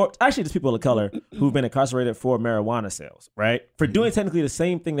Americans, or actually just people of color who've been incarcerated for marijuana sales, right? For doing technically the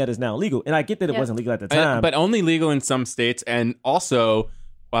same thing that is now illegal. And I get that it wasn't legal at the time. But only legal in some states. And also,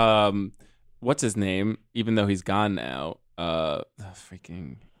 what's his name? Even though he's gone now,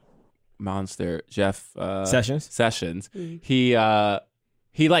 freaking monster, Jeff Sessions. Mm-hmm.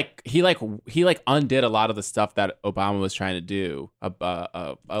 He undid a lot of the stuff that Obama was trying to do,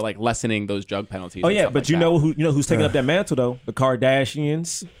 like lessening those drug penalties. Oh yeah, but you know who's taking up that mantle though? The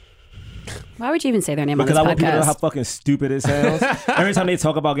Kardashians. Why would you even say their name on this podcast? Because I want people to know how fucking stupid it sounds. Every time they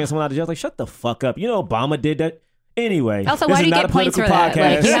talk about getting someone out of jail, it's like, shut the fuck up. You know Obama did that. Anyway. Also, why do you get points for that?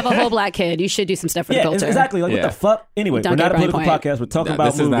 Like, you have a whole black kid. You should do some stuff for the culture. Exactly. Like, what the fuck? Anyway, we're not a political podcast. We're talking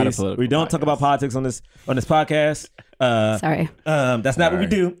about movies. We don't talk about politics on this podcast. Sorry. That's not what we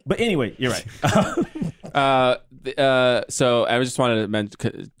do. But anyway, you're right. So I just wanted to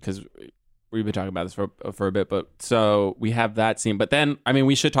mention, because we've been talking about this for a bit, but so we have that scene. But then, I mean,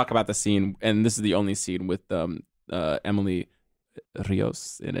 we should talk about the scene, and this is the only scene with Emily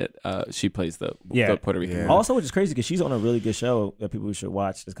Rios in it. She plays the Puerto Rican woman. Also, which is crazy because she's on a really good show that people should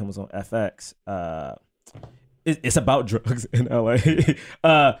watch. This comes on FX. It's about drugs in LA.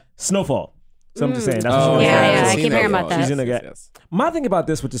 Snowfall. So I'm just saying. That's what I keep hearing about that. She's in the yes. My thing about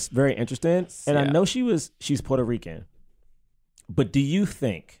this, which is very interesting, and I know she's Puerto Rican, but do you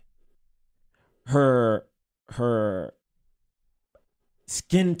think her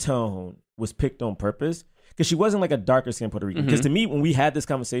skin tone was picked on purpose? Because she wasn't like a darker skinned Puerto Rican. Because to me, when we had this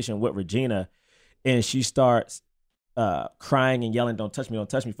conversation with Regina and she starts crying and yelling, don't touch me,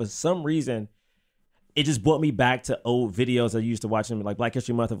 for some reason, it just brought me back to old videos I used to watch them, like Black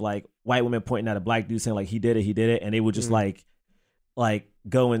History Month, of like white women pointing at a black dude saying like, he did it. And they would just like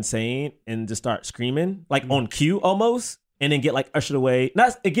go insane and just start screaming, like on cue almost, and then get like ushered away.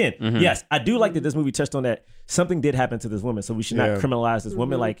 Yes, I do like that this movie touched on that something did happen to this woman, so we should not criminalize this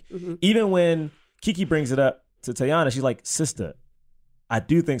woman. Like, even when Kiki brings it up to Tayana, she's like, sister, I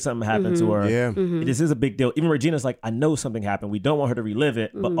do think something happened to her. Yeah. This is a big deal. Even Regina's like, I know something happened. We don't want her to relive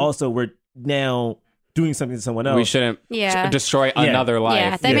it, but also we're now doing something to someone else. We shouldn't destroy another life.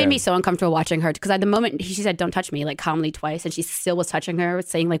 Yeah, that made me so uncomfortable watching her, because at the moment she said, don't touch me, like calmly twice, and she still was touching her,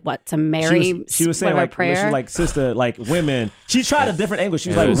 saying like, what, to Mary? She was saying like, prayer? She's like, sister, like women. She tried a different angle. She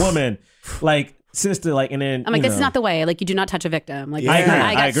was like, woman, like, sister, like, and then I'm like, this is not the way. Like, you do not touch a victim. Like,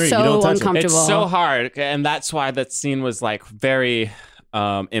 I agree. So uncomfortable. It's so hard, and that's why that scene was like very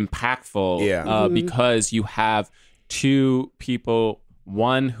impactful. Yeah, because you have two people,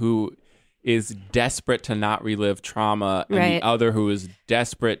 one who is desperate to not relive trauma, and the other who is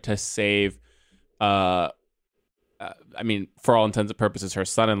desperate to save. I mean, for all intents and purposes, her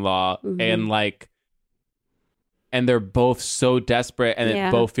son-in-law, and like. And they're both so desperate, and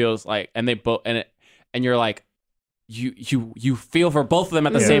it both feels like, and they both, and you're like, you feel for both of them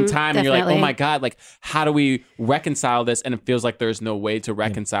at the same time, and you're like, oh my God, like how do we reconcile this? And it feels like there's no way to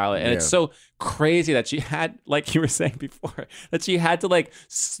reconcile it, and it's so crazy that she had, like you were saying before, that she had to like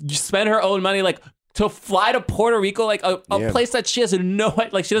spend her own money like to fly to Puerto Rico, like a place that she has no,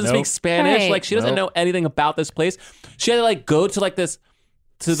 like she doesn't speak Spanish, like she doesn't know anything about this place. She had to like go to like this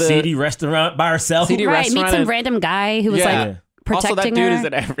to the seedy restaurant by herself, meet some random guy who was like protecting also, that dude her. is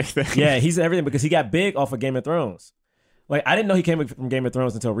in everything. Yeah, he's in everything because he got big off of Game of Thrones. Like, I didn't know he came from Game of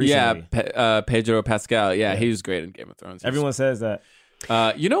Thrones until recently. Yeah, Pedro Pascal. Yeah, he was great in Game of Thrones. Everyone says that.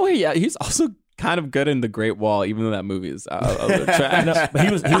 You know, he's also kind of good in The Great Wall, even though that movie is out of the trash. No, but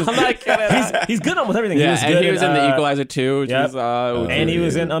he was I'm not kidding. He's good on with everything. Yeah, he was in The Equalizer 2. Which was, and he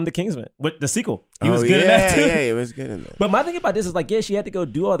was in The Kingsman, with the sequel. He was good in that too. Yeah, he was good in that. But my thing about this is like, she had to go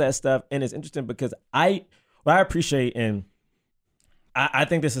do all that stuff, and it's interesting because what I appreciate, and I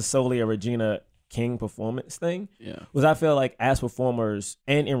think this is solely a Regina King performance thing, was I feel like as performers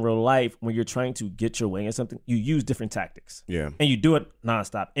and in real life, when you're trying to get your way in something, you use different tactics. Yeah. And you do it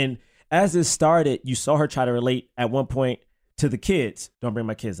nonstop. And as this started, you saw her try to relate at one point to the kids. Don't bring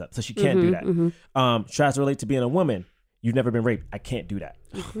my kids up. So she can't do that. She tries to relate to being a woman. You've never been raped. I can't do that.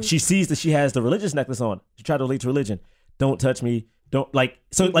 She sees that she has the religious necklace on. She tried to relate to religion. Don't touch me. Don't like,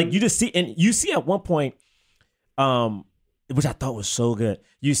 so like you just see, and you see at one point, which I thought was so good.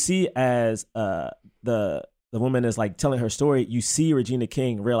 You see as the woman is like telling her story, you see Regina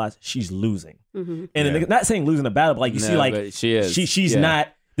King realize she's losing. And not saying losing a battle, but like you see like she is. She's not,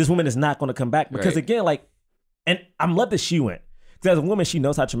 this woman is not going to come back because again, like, and I'm glad that she went. Because as a woman, she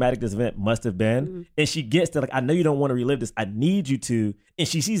knows how traumatic this event must have been. And she gets that, like, I know you don't want to relive this. I need you to. And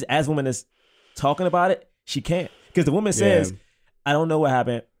she sees as a woman is talking about it, she can't. Because the woman says, I don't know what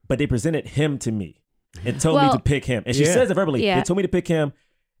happened, but they presented him to me and told me to pick him. And she says it verbally. They told me to pick him.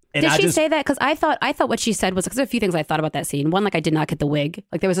 And did she say that? Because I thought what she said was, because there are a few things I thought about that scene. One, like I did not get the wig.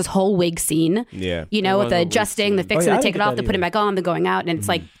 Like there was this whole wig scene. Yeah. You know, with the adjusting, the fixing, the take it off, the putting back on, the going out. And it's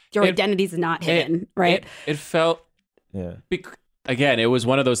like your identity's not hidden, right? It felt, again, it was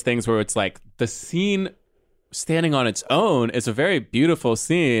one of those things where it's like the scene standing on its own is a very beautiful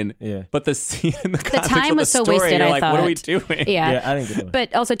scene. Yeah. But the scene in the context time of was the so story, wasted, you're I like, thought. what are we doing? Yeah. I didn't get it.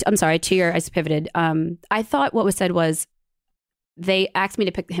 But also, I'm sorry, to your, I pivoted. I thought what was said was, they asked me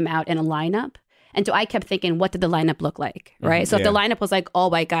to pick him out in a lineup. And so I kept thinking, what did the lineup look like? Right. So if the lineup was like all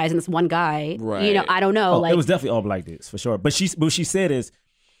white guys and this one guy, you know, I don't know. Like, it was definitely all black dudes for sure. But what she said is,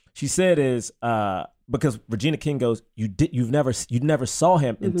 because Regina King goes, you never saw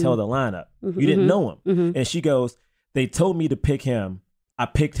him until the lineup. You didn't know him. And she goes, they told me to pick him. I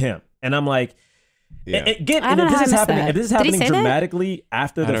picked him. And I'm like, if this is happening dramatically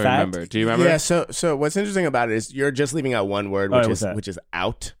after the fact. Remember. Do you remember? Yeah. So what's interesting about it is you're just leaving out one word, which is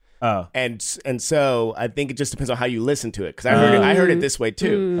out. Oh. And so I think it just depends on how you listen to it, because I heard it this way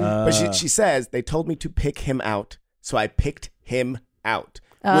too. But she says they told me to pick him out, so I picked him out.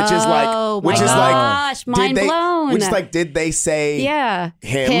 Which is mind blown. Which is like, did they say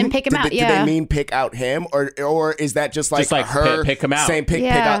him pick him out? Did they mean pick out him, or is that just like her pick him out, saying pick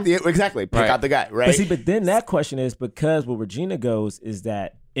out exactly pick out the guy, right? But then that question is, because where Regina goes is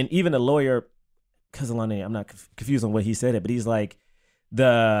that, and even the lawyer, Keselowski, I'm not confused on what he said it, but he's like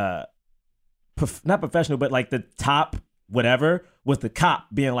not professional, but like the top whatever was the cop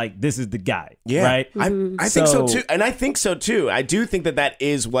being like, this is the guy. Yeah. Right. I think so too. And I think so too. I do think that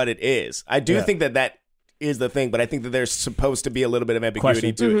is what it is. I do think that is the thing, but I think that there's supposed to be a little bit of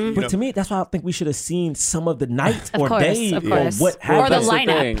ambiguity to it. But to me, that's why I think we should have seen some of the night or day or what happened. Or the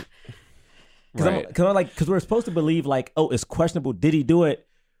lineup. Because we're supposed to believe like, oh, it's questionable. Did he do it?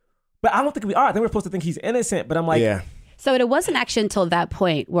 But I don't think we are. I think we're supposed to think he's innocent. But I'm like, So it wasn't actually until that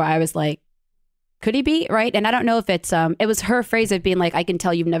point where I was like, could he be? Right. And I don't know if it's, it was her phrase of being like, I can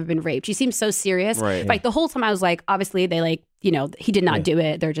tell you've never been raped. She seems so serious. Right. Like the whole time I was like, obviously they like, you know, he did not do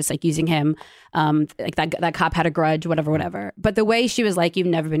it. They're just like using him. Like that cop had a grudge, whatever. But the way she was like, you've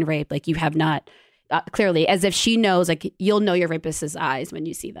never been raped. Like you have not, clearly, as if she knows, like you'll know your rapist's eyes when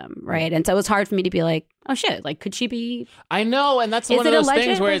you see them. Right. And so it was hard for me to be like, oh shit, like could she be? I know. And that's one of those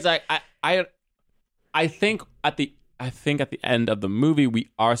things where it's like, I think at the end of the movie,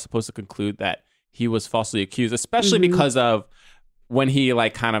 we are supposed to conclude that he was falsely accused, especially because of when he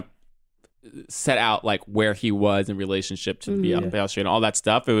like kind of set out like where he was in relationship to the bail street and all that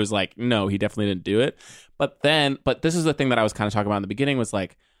stuff. It was like, no, he definitely didn't do it. But this is the thing that I was kind of talking about in the beginning was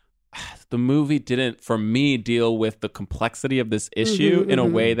like, the movie didn't, for me, deal with the complexity of this issue in a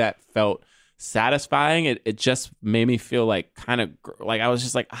way that felt satisfying. It just made me feel like kind of like I was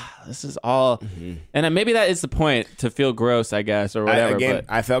just like, this is all, and maybe that is the point, to feel gross, I guess, or whatever.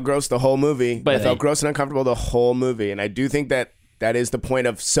 I felt gross the whole movie. But I felt gross and uncomfortable the whole movie, and I do think that is the point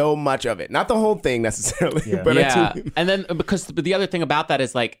of so much of it. Not the whole thing necessarily, but and then because the other thing about that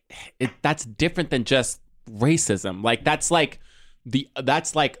is like that's different than just racism. Like that's like the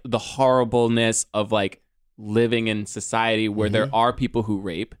horribleness of like living in society where there are people who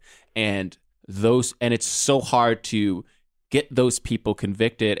rape, and it's so hard to get those people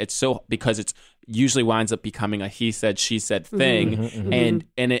convicted. It's so, because it's usually winds up becoming a he said she said thing,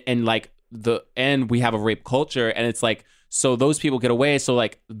 and like we have a rape culture, and it's like, so those people get away. So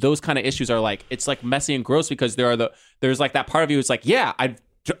like those kind of issues are like, it's like messy and gross, because there's like that part of you is like,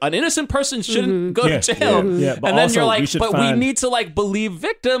 an innocent person shouldn't go to jail. And then you're like, we need to like believe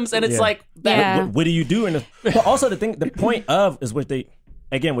victims, and it's like that. What do you do? But also the point of is what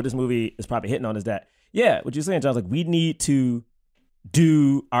this movie is probably hitting on is that, what you're saying, John's like, we need to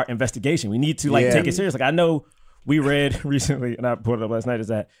do our investigation. We need to like take it serious. Like, I know we read recently, and I put it up last night, is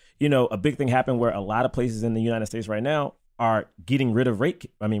that, a big thing happened where a lot of places in the United States right now are getting rid of rape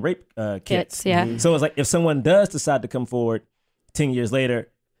kits. Yeah. So it's like, if someone does decide to come forward 10 years later,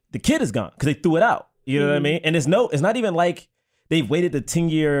 the kid is gone because they threw it out. You know what I mean? And it's not even like they've waited the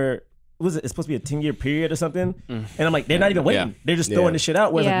 10-year, it's supposed to be a 10-year period or something. And I'm like, they're not even waiting. They're just throwing this shit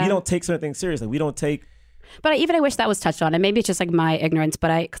out. Whereas like, we don't take certain things seriously. We don't take. But I wish that was touched on. And maybe it's just like my ignorance.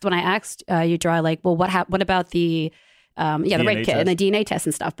 But because when I asked you, Dry, like, well, what about the the rape kit and the DNA test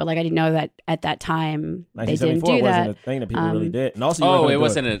and stuff? But like, I didn't know that at that time they didn't do that. Wasn't a thing that people really did. And also, it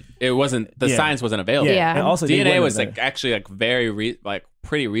wasn't. The science wasn't available. Yeah. And also, DNA was like actually like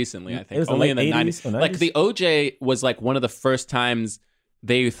pretty recently. I think it was only in the 90s. Like the OJ was like one of the first times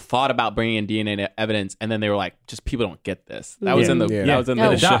they thought about bringing in DNA evidence, and then they were like, just people don't get this. That was in the show. Yeah, it was in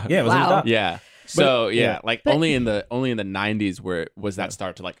the doc. Yeah. So only in the 90s was that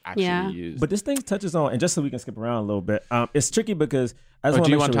start to like actually use. But this thing touches on, and just so we can skip around a little bit, it's tricky because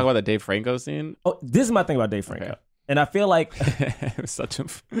do you want to talk about the Dave Franco scene? Oh, this is my thing about Dave Franco. Okay. And I feel like it was such a.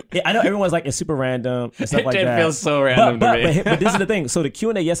 I know everyone's like, it's super random and stuff like that. It feels so random to me. But this is the thing. So the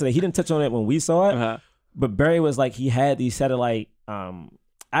Q&A yesterday, he didn't touch on it when we saw it, but Barry was like, he had these satellite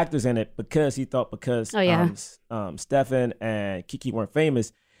actors in it because he thought Stefan and Kiki weren't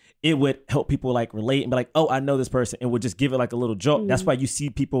famous, it would help people like relate and be like, oh, I know this person, and would just give it like a little joke. That's why you see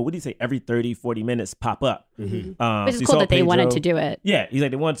people, what do you say, every 30, 40 minutes pop up. Which is cool that they wanted to do it. Yeah, he's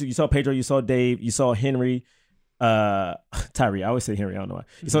like, they wanted to. You saw Pedro, you saw Dave, you saw Henry, Tyree. I always say Henry, I don't know why.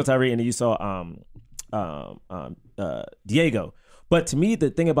 You saw Tyree, and then you saw Diego. But to me,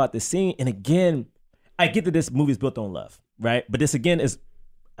 the thing about this scene, and again, I get that this movie is built on love, right? But this again is,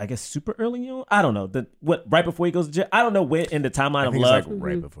 I guess, super early on. I don't know. Right before he goes to jail? I don't know where in the timeline of love. Like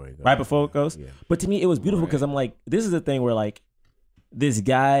right before he goes. Right before it goes. Yeah. But to me, it was beautiful because I'm like, this is the thing where like, this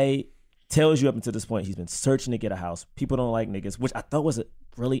guy tells you up until this point, he's been searching to get a house. People don't like niggas, which I thought was a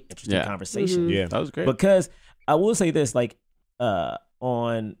really interesting conversation. Yeah, that was great. Because I will say this, like,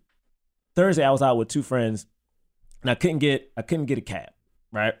 on Thursday, I was out with two friends, and I couldn't get a cab,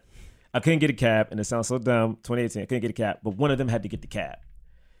 right? I couldn't get a cab, and it sounds so dumb, 2018, I couldn't get a cab, but one of them had to get the cab.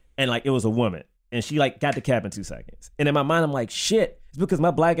 And like, it was a woman, and she like got the cab in 2 seconds. And in my mind, I'm like, shit, it's because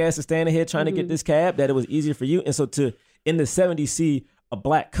my black ass is standing here trying to get this cab that it was easier for you. And so to, in the 70s, see a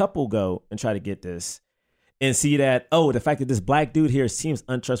black couple go and try to get this and see that, oh, the fact that this black dude here seems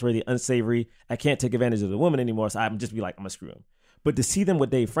untrustworthy, unsavory, I can't take advantage of the woman anymore, so I'm just be like, I'm gonna screw him. But to see them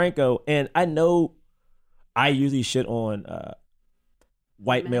with Dave Franco, and I know I usually shit on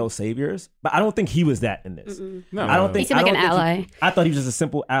white male saviors, but I don't think he was that in this. No, I don't think he seemed like an ally. I thought he was just a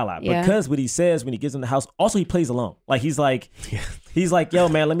simple ally because what he says when he gives him the house, also he plays along. Like he's like, yo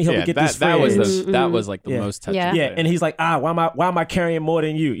man, let me help you get this fridge. That was like the most touching. Yeah, and he's like, why am I carrying more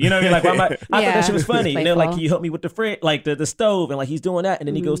than you? You know what I mean? Like, why am I thought that shit was funny. And then like, he helped me with the fridge, like the stove, and like he's doing that, and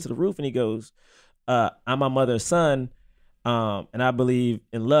then he goes to the roof and he goes, I'm my mother's son, and I believe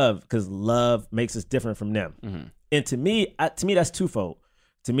in love because love makes us different from them. And to me that's twofold.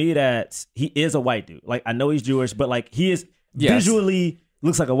 To me, that he is a white dude. Like, I know he's Jewish, but like he is visually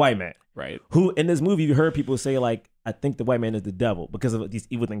looks like a white man. Right. Who in this movie you heard people say like, I think the white man is the devil because of these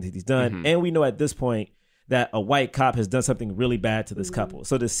evil things that he's done. And we know at this point that a white cop has done something really bad to this couple.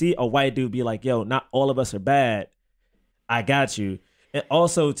 So to see a white dude be like, yo, not all of us are bad. I got you. And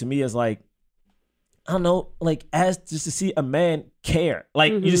also to me is like, I don't know, like as just to see a man care.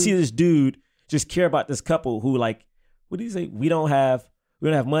 Like you just see this dude just care about this couple who like, what do you say? We don't have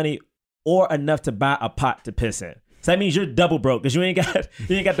money or enough to buy a pot to piss in. So that means you're double broke because you ain't got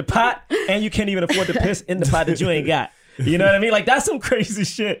the pot and you can't even afford to piss in the pot that you ain't got. You know what I mean? Like, that's some crazy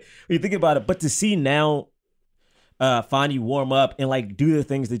shit when you think about it. But to see now find you warm up and like do the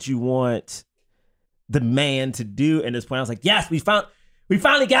things that you want the man to do in this point, I was like, yes, we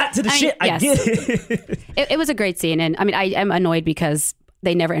finally got to the shit. Yes. I get it. It was a great scene. And I mean, I am annoyed because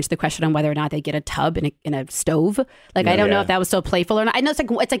they never answered the question on whether or not they get a tub in a stove. Like, I don't know if that was still playful or not. I know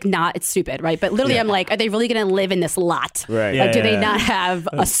it's stupid, right? But literally, I'm like, are they really going to live in this lot? Right. Like, do they not have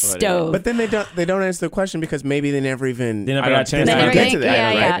a stove? But then they don't answer the question because maybe they never got a chance to get to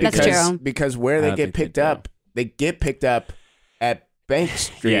that. Yeah, right? That's true. Because where they get picked up at Bank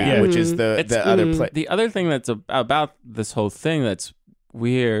Street, which is the other place. The other thing that's about this whole thing that's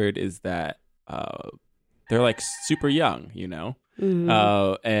weird is that they're like super young, you know?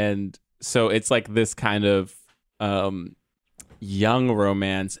 And so it's like this kind of young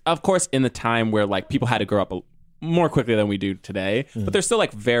romance, of course, in the time where like people had to grow up more quickly than we do today, but they're still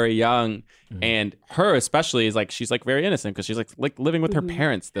like very young. And her especially is like, she's like very innocent because she's like living with her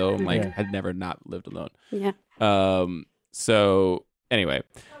parents still, and like had never not lived alone. So anyway,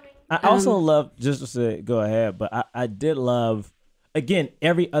 I also love, just to go ahead, but I did love, again,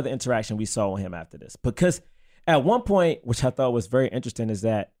 every other interaction we saw with him after this, because at one point, which I thought was very interesting, is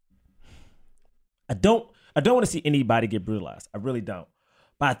that I don't want to see anybody get brutalized. I really don't.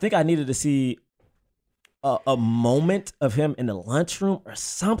 But I think I needed to see a moment of him in the lunchroom or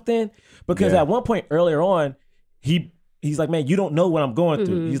something, because at one point earlier on, he's like, man, you don't know what I'm going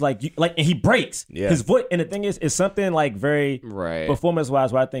through. He's like, and he breaks his voice. And the thing is something like very performance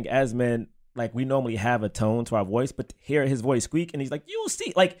wise, where I think as men, like, we normally have a tone to our voice, but to hear his voice squeak, and he's like, you'll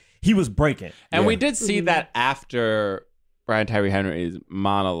see, like, he was breaking. And we did see that after Brian Tyree Henry's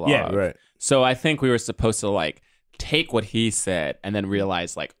monologue. Yeah, right. So I think we were supposed to, like, take what he said and then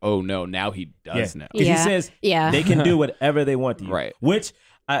realize, like, oh, no, now he does know. Because he says they can do whatever they want to you. Right. Which,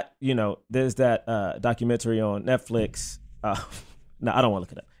 there's that documentary on Netflix. No, I don't want to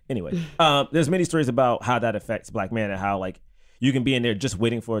look it up. Anyway, there's many stories about how that affects black men and how, like, you can be in there just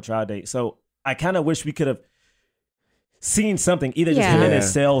waiting for a trial date. So I kind of wish we could have seen something, either just him in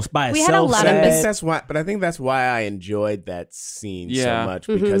his cell by himself. We had a lot of I think that's why I enjoyed that scene so much,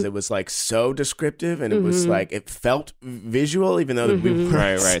 because it was like so descriptive, and it was like, it felt visual, even though we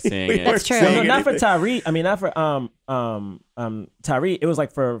weren't seeing it. That's true. Well, not for Tyree. I mean, not for Tyree. It was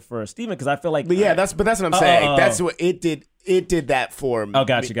like for Stephen, because I feel like. But that's what I'm saying. That's what it did. It did that for me. Oh,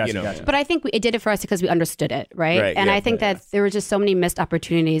 gotcha. But I think it did it for us because we understood it, right? And I think that there were just so many missed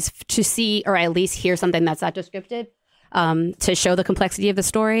opportunities to see, or at least hear something that's not descriptive, to show the complexity of the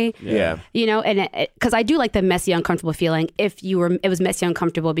story. Yeah. You know, and because I do like the messy, uncomfortable feeling. It was messy,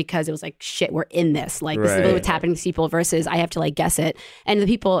 uncomfortable because it was like, shit, we're in this. Like, this is really what's happening to people versus I have to like guess it. And the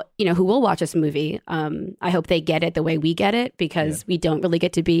people, you know, who will watch this movie, I hope they get it the way we get it, because we don't really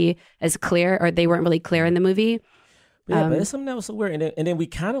get to be as clear, or they weren't really clear in the movie. But it's something that was so weird. And then we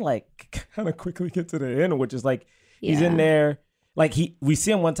kind of quickly get to the end, which is like, he's in there, like we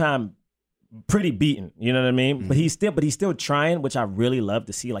see him one time pretty beaten, you know what I mean? But he's still trying, which I really love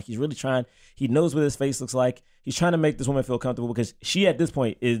to see. Like, he's really trying. He knows what his face looks like. He's trying to make this woman feel comfortable, because she at this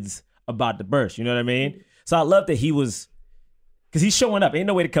point is about to burst, you know what I mean? So I love that he was, because he's showing up. Ain't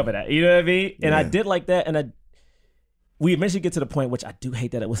no way to cover that, you know what I mean? And I did like that. And we eventually get to the point, which I do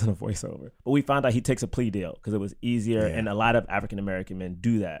hate that it wasn't a voiceover, but we found out he takes a plea deal because it was easier, and a lot of African-American men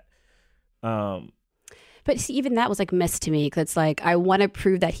do that. But see, even that was like missed to me, because it's like, I want to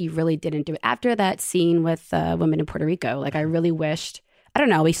prove that he really didn't do it. After that scene with women in Puerto Rico, like, I really wished, I don't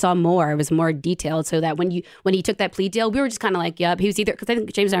know, we saw more. It was more detailed, so that when he took that plea deal, we were just kind of like, yep, he was either, because I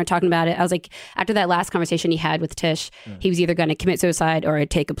think James and I were talking about it. I was like, after that last conversation he had with Tish, he was either going to commit suicide or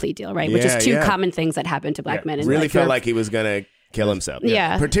take a plea deal, right? Which is two common things that happen to black men. And really felt like he was going to kill himself.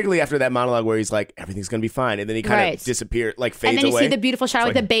 Yeah. Particularly after that monologue where he's like, everything's going to be fine. And then he kind of disappeared, like fades away. And then you see the beautiful shot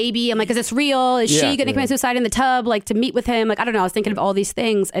with the baby. I'm like, is this real? Is she going to commit suicide in the tub? Like, to meet with him? Like, I don't know. I was thinking of all these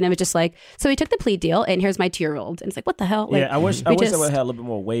things. And it was just like, so he took the plea deal, and here's my 2-year-old. And it's like, what the hell? Like, I wish I would have had a little bit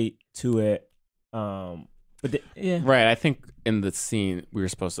more weight to it. Right. I think in the scene we were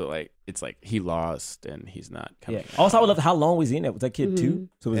supposed to, like, it's like he lost and he's not coming. Yeah. Also, I would love how long was he in there? Was that kid 2?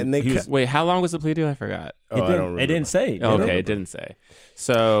 So wait, how long was the plea deal? I forgot. It didn't say. Okay, it didn't say.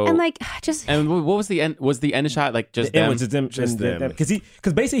 So, and like, just, and what was the end? Was the end shot like just them? Just them.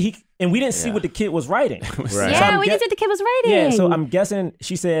 Because basically and we didn't see what the kid was writing. Right. Yeah, we didn't see what the kid was writing. Yeah, so I'm guessing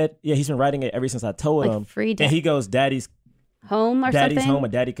she said, he's been writing it ever since I told him. And he goes, Daddy's home or Daddy's something? home,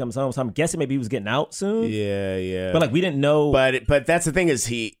 and Daddy comes home. So I'm guessing maybe he was getting out soon. Yeah. But like, we didn't know. But that's the thing,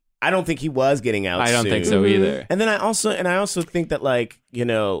 is I don't think he was getting out soon. I don't think so either. And then I also think that, like, you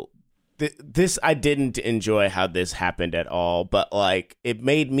know, this I didn't enjoy how this happened at all, but like it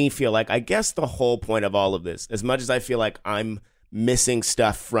made me feel like I guess the whole point of all of this, as much as I feel like I'm missing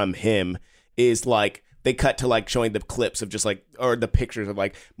stuff from him, is like they cut to like showing the clips of just like, or the pictures of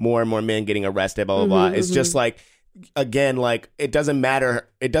like more and more men getting arrested, blah blah blah. It's just like, again, like it doesn't matter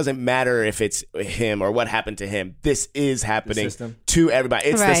if it's him or what happened to him. This is happening to everybody.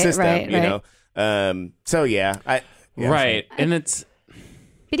 It's the system, you know. So yeah, right, and it's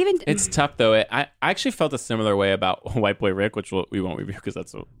tough though. I actually felt a similar way about White Boy Rick, which we won't review because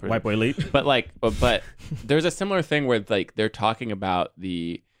that's White Boy Elite. But there's a similar thing where like they're talking about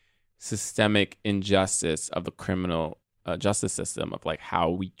the systemic injustice of the criminal justice system, of like how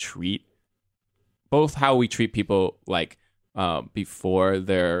we treat people like before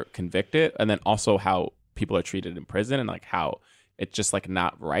they're convicted, and then also how people are treated in prison, and like how it's just like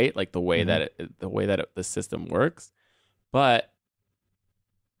not right, like the way that the system works. But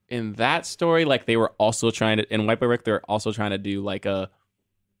in that story, like they were also trying to, in White Boy Rick, they're also trying to do like a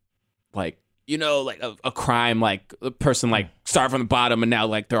crime, like a person like started from the bottom and now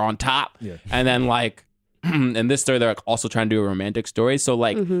like they're on top. Yeah. And then like in this story, they're like also trying to do a romantic story. So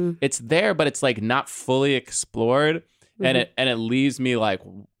like it's there, but it's like not fully explored, and it leaves me like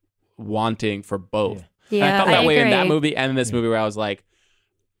wanting for both. Yeah, and I felt that way in that movie and in this movie, where I was like,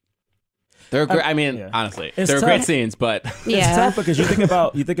 they're great. I mean, honestly, they're great scenes, but it's tough because you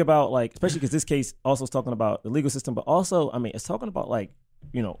think about like, especially because this case also is talking about the legal system, but also, I mean, it's talking about like,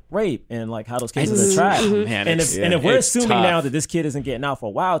 you know, rape and like how those cases are tried. Man, and if we're assuming now that this kid isn't getting out for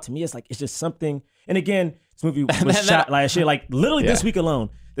a while, to me, it's like it's just something. And again, this movie was shot last year. Like literally this week alone,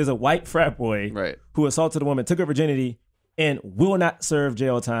 there's a white frat boy who assaulted a woman, took her virginity, and will not serve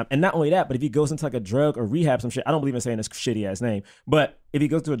jail time. And not only that, but if he goes into like a drug or rehab, some shit. I don't believe in saying this shitty ass name, but if he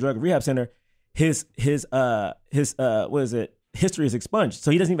goes to a drug rehab center, his what is it? History is expunged, so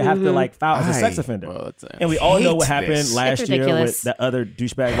he doesn't even have to like file as a sex offender. Well, and we all know what happened last year with that other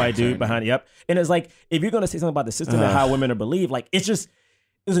douchebag white dude behind it. And it's like, if you're gonna say something about the system and how women are believed, like there's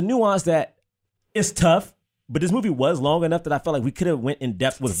a nuance that is tough. But this movie was long enough that I felt like we could have went in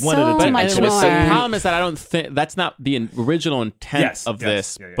depth with one of the two. The problem is that I don't think that's not the original intent of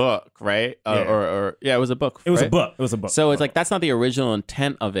this book, right? It was a book. It was a book. So it's like that's not the original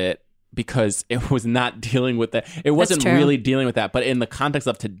intent of it, because it was not dealing with that. It wasn't really dealing with that. But in the context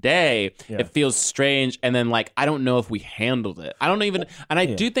of today, it feels strange. And then like, I don't know if we handled it. I don't even, and I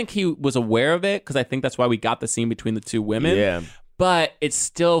do think he was aware of it, because I think that's why we got the scene between the two women. Yeah. But it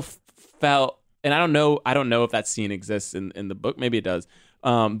still felt, and I don't know if that scene exists in the book. Maybe it does.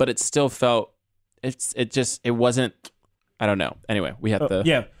 But it still felt, it wasn't, I don't know. Anyway, we have to.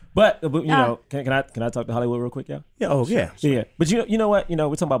 Yeah. But you know, can I talk to Hollywood real quick, y'all? Yeah. Oh, yeah. Sure. Yeah. But you know what? You know,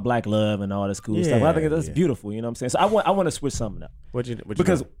 we're talking about black love and all this cool stuff. I think that's beautiful. You know what I'm saying? So I want to switch something up.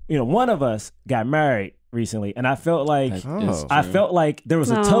 Because you know, one of us got married recently, and I felt like there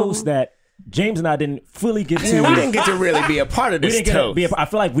was a toast that James and I didn't fully get to. We didn't get to really be a part of this toast. I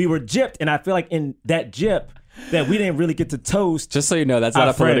feel like we were gypped, and I feel like in that gyp, that we didn't really get to toast. Just so you know, that's not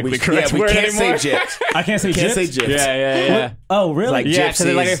a politically correct word anymore. Say gypped. I can't say gypped? Can't say gypped. Yeah. What? Oh, really? Like because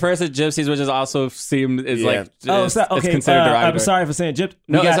like at first it's gypsies, which is also seemed is like it's considered derogatory. I'm sorry for saying gypped.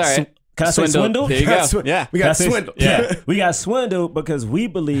 No, that's all right. Can I say swindled? There you go. Yeah, we got swindled. Yeah, we got swindled because we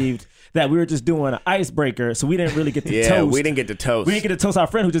believed that we were just doing an icebreaker, so we didn't really get to toast. Yeah, we didn't get to toast. We didn't get to toast our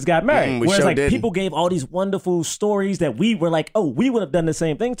friend who just got married. Whereas like didn't. People gave all these wonderful stories that we were like, oh, we would have done the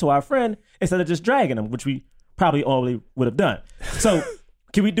same thing to our friend instead of just dragging them, which we probably only would have done. So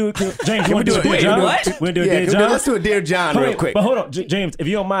can we do it? James, you want to do a Dear John? What? Let's do a Dear John real quick. But hold on, James, if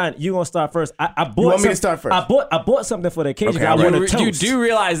you don't mind, you're going to start first. I bought you want me to start first? I bought something for the occasion. Okay, I want to toast. You do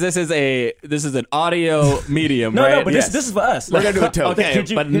realize this is an audio medium, right? No, but this is for us. We're going to do a toast.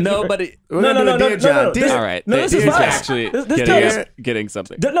 Okay, but nobody... We're going to do a Dear John. All right. No, this is for us. Actually getting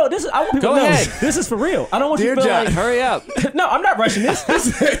something. No, this is... I want people to know this is for real. I don't want you to feel like... Hurry up. No, I'm not rushing this. It's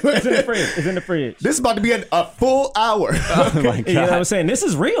in the fridge. It's in the fridge. This is about to be a full hour. Oh, my God. You know what I'm saying? This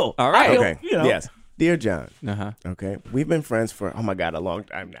is real. All right. Okay. You know. Yes. Dear John. Okay. We've been friends for a long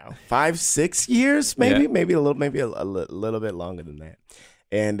time now. 5-6 years, maybe, maybe a little bit longer than that.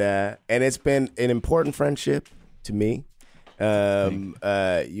 And it's been an important friendship to me. You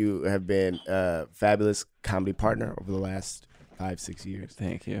have been a fabulous comedy partner over the last 5-6 years.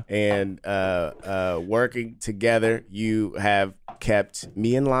 Thank you. And working together, you have kept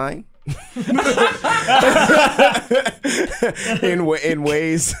me in line. in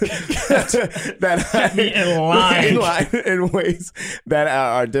ways that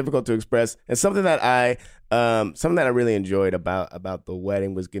are difficult to express, and something that I really enjoyed about the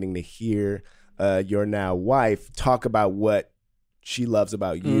wedding was getting to hear your now wife talk about what she loves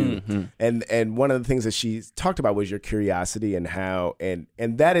about you. And one of the things that she talked about was your curiosity and how and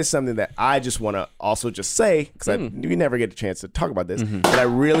that is something that I just want to also just say, because we never get a chance to talk about this, but I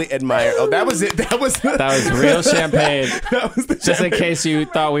really admire. Oh, that was it. That was real champagne. That was the just champagne. in case you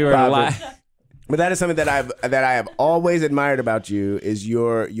thought we were lying. But that is something that I have always admired about you, is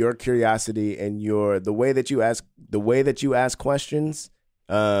your curiosity and the way that you ask questions.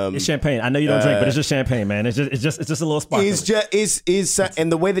 It's champagne. I know you don't drink, but it's just champagne, man. It's just a little sparkling. And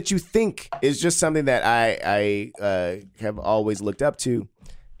the way that you think is just something that I have always looked up to,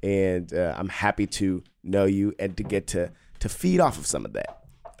 and I'm happy to know you and to get to feed off of some of that.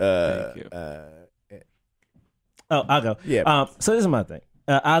 Thank you. I'll go. Yeah. So this is my thing.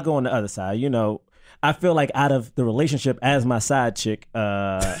 I'll go on the other side. You know, I feel like out of the relationship as my side chick, don't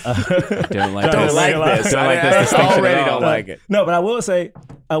like this. I already don't like it. No, but I will say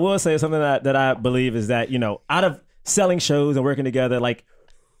something that I believe is that, you know, out of selling shows and working together, like,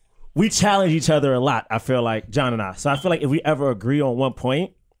 we challenge each other a lot. I feel like, John and I. So I feel like if we ever agree on one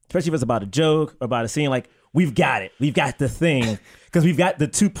point, especially if it's about a joke or about a scene, like, we've got it. We've got the thing, because we've got the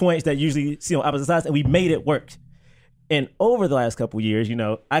 2 points that usually see on opposite sides, and we made it work. And over the last couple of years, you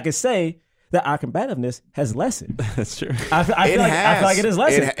know, I could say that our combativeness has lessened. That's true. I feel like it has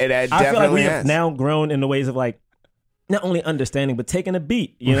lessened. It I feel like definitely we has. have now grown in the ways of, like, not only understanding, but taking a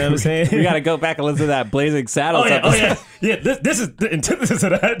beat. You know what I'm saying? We got to go back and listen to that Blazing Saddles episode. Yeah, this is the antithesis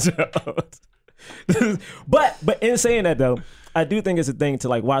of that joke. But in saying that, though, I do think it's a thing to,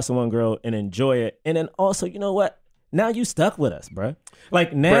 like, watch someone grow and enjoy it. And then also, you know what? Now you stuck with us, bro.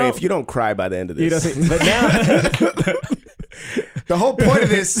 Like, now, Bray, if you don't cry by the end of this, you know what I'm saying? But now, the whole point of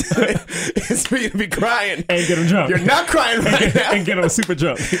this is for you to be crying and get them drunk. You're not crying right now, and get them super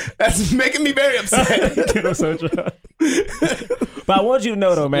drunk. That's making me very upset. Get them so drunk. But I want you to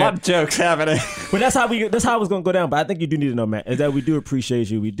know, though, man. A lot of jokes happening. But that's how it was going to go down. But I think you do need to know, man, is that we do appreciate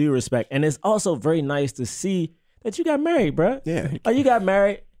you. We do respect. And it's also very nice to see that you got married, bro. Yeah. Like, you got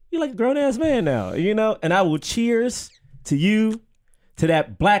married. You're like a grown-ass man now, you know? And I will cheers to you, to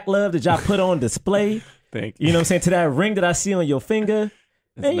that black love that y'all put on display. Thank you. You know what I'm saying? To that ring that I see on your finger.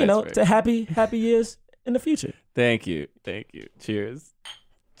 That's and, you nice, know, Rick. to happy years in the future. Thank you. Cheers.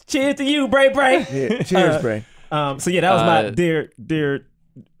 Cheers to you, Bray. Yeah, cheers, Bray. So, yeah, that was my dear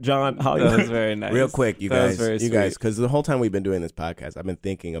John Hollywood. That was very nice. Real quick, you That was guys, very sweet. because the whole time we've been doing this podcast, I've been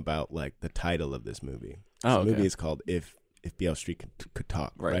thinking about, like, the title of this movie. Oh, The movie okay. is called If Beale Street Could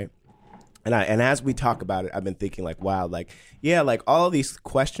Talk, Right. right? And as we talk about it, I've been thinking, like, wow, like, yeah, like, all of these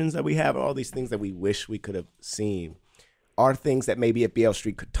questions that we have, all these things that we wish we could have seen are things that maybe if Beale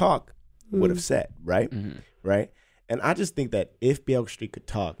Street could talk would have said, right? Mm-hmm. Right? And I just think that if Beale Street could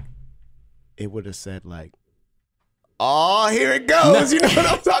talk, it would have said, like, oh, here it goes. You know what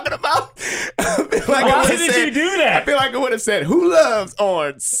I'm talking about? I feel like Why did you do that? I feel like it would have said, who loves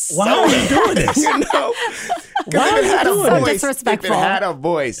orange? Why are you doing this? You know? Why are you doing So this? If disrespectful. it had a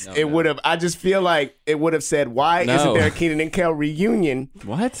voice, it would have. I just feel like it would have said, "Why No. isn't there a Keenan and Kel reunion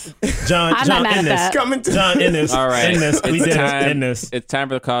What? John, I'm not John, mad in at this. that. coming to?" John, in this. All right. In this. We It's did time, it. In this. It's time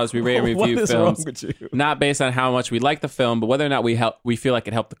for the cause. We rate and What review is wrong films, with you? not based on how much we like the film, but whether or not we feel like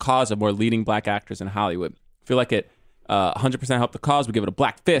it helped the cause of more leading black actors in Hollywood. Feel like it 100% helped the cause, we give it a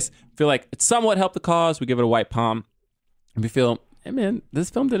black fist. Feel like it somewhat helped the cause, we give it a white palm. If we feel, hey man, this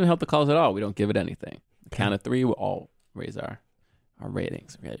film didn't help the cause at all, we don't give it anything. Count of three, we'll all raise our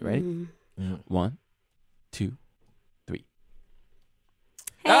ratings. Ready? 1, 2, 3.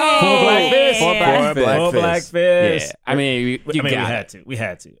 Hey. Four black fists. Four black fists. Four black fists. Yeah, I mean, we had to. We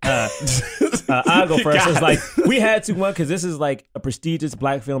had to. I'll go first. It's like we had to, one, because this is like a prestigious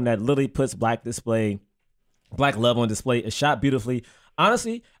black film that literally puts black love on display. It's shot beautifully.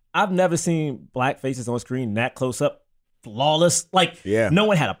 Honestly, I've never seen black faces on screen that close up. Flawless, like no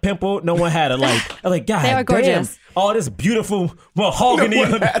one had a pimple, no one had a like. God, They were gorgeous. Damn, all this beautiful mahogany,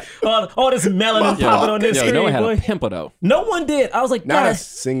 all this melanin popping on this screen. No one had boy. a pimple though. No one did. I was like, Not a guys,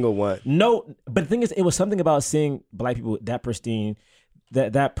 single one. no. But the thing is, it was something about seeing black people that pristine,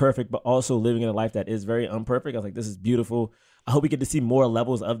 that perfect, but also living in a life that is very unperfect. I was like, this is beautiful. I hope we get to see more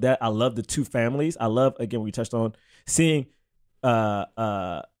levels of that. I love the two families. I love, again, we touched on seeing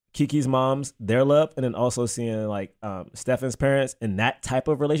Kiki's moms, their love, and then also seeing like Stefan's parents and that type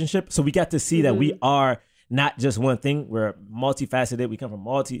of relationship. So we got to see that we are not just one thing. We're multifaceted. We come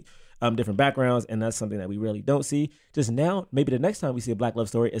from different backgrounds, and that's something that we really don't see. Just now, maybe the next time we see a black love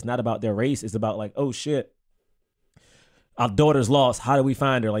story, it's not about their race. It's about like, oh shit, our daughter's lost. How do we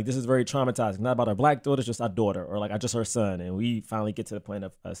find her? Like, this is very traumatizing. Not about our black daughter, just our daughter, or like just our son. And we finally get to the point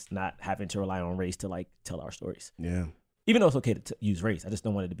of us not having to rely on race to like tell our stories. Yeah. Even though it's okay to use race, I just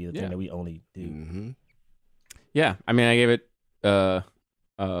don't want it to be the thing that we only do. Mm-hmm. Yeah, I mean, I gave it a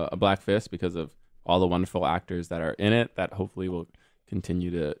Black Fist because of all the wonderful actors that are in it that hopefully will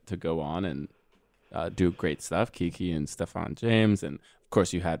continue to go on and do great stuff. Kiki and Stephan James, and of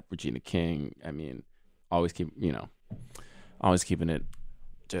course you had Regina King. I mean, always keeping it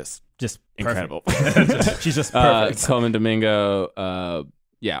just incredible. She's just perfect. Colman Domingo,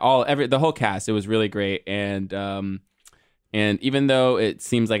 the whole cast. It was really great, and even though it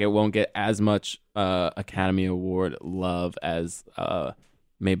seems like it won't get as much Academy Award love as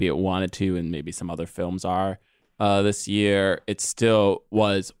maybe it wanted to, and maybe some other films are this year, it still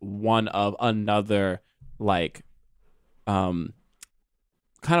was one of another kind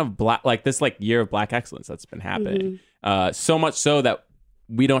of black, this year of Black excellence that's been happening. So much so that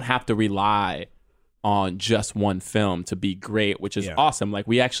we don't have to rely on just one film to be great, which is awesome. Like,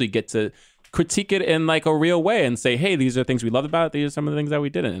 we actually get to critique it in a real way and say, hey, these are things we loved about it. These are some of the things that we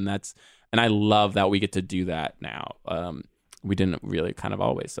didn't. And I love that we get to do that now. We didn't really kind of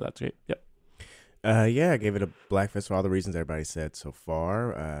always. So that's great. Yep. I gave it a Black Fist for all the reasons everybody said so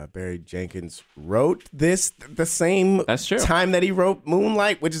far. Barry Jenkins wrote this the same time that he wrote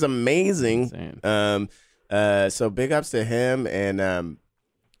Moonlight, which is amazing. So big ups to him, and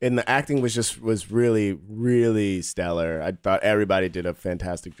the acting was really, really stellar. I thought everybody did a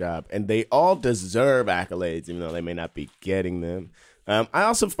fantastic job, and they all deserve accolades, even though they may not be getting them. I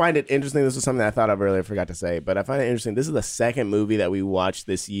also find it interesting. This was something I thought of earlier, forgot to say, but I find it interesting. This is the second movie that we watched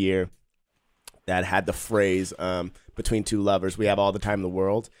this year that had the phrase between two lovers, we have all the time in the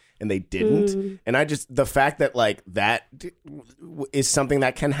world, and they didn't. And the fact that that is something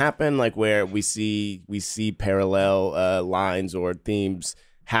that can happen, where we see parallel lines or themes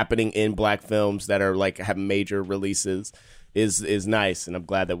happening in Black films that are have major releases is nice, and I'm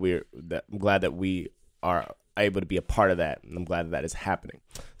glad that we are able to be a part of that, and I'm glad that is happening.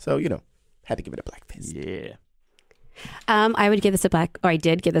 So had to give it a Black Fist. Yeah. I would give this I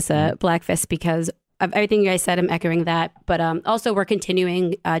did give this a Black Fist because of everything you guys said. I'm echoing that, but also we're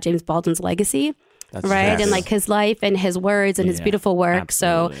continuing James Baldwin's legacy. That's right. Yes. And his life and his words and his beautiful work.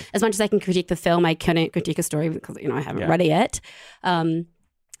 Absolutely. So as much as I can critique the film, I couldn't critique a story because, I haven't read it yet. And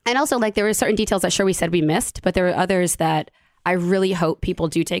also there were certain details that sure we said we missed, but there were others that I really hope people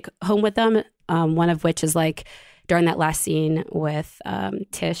do take home with them. One of which is during that last scene with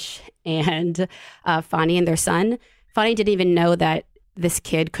Tish and Fonny and their son. Fonny didn't even know that this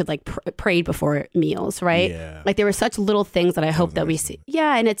kid could pray before meals, right? Yeah. There were such little things that I hope that we see.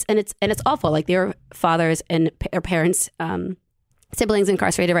 Yeah, and it's awful. Their fathers and parents, siblings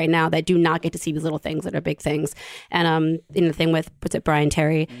incarcerated right now that do not get to see these little things that are big things. And the thing with Brian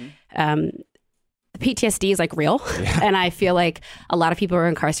Terry, the PTSD is real, and I feel a lot of people who are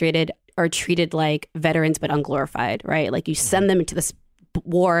incarcerated are treated like veterans but unglorified, right? You send them into this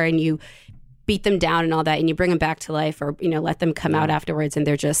war and you beat them down and all that, and you bring them back to life, or let them come out afterwards, and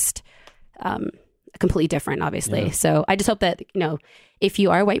they're just completely different, obviously. Yeah. So I just hope that if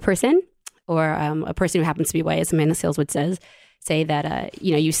you are a white person or a person who happens to be white, as Amanda Seales would say that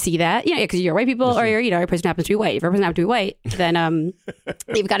you see that because you're white people, or you're a person who happens to be white. If you're a person who happens to be white, then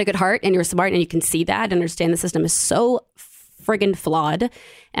you've got a good heart and you're smart and you can see that and understand the system is so friggin' flawed,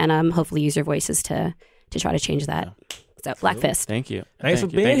 and hopefully use your voices to try to change that. Yeah. So Black Fist. Thank you. Thanks for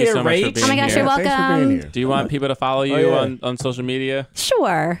being here, Rach. Oh my gosh, you're welcome. Do you want people to follow you on social media?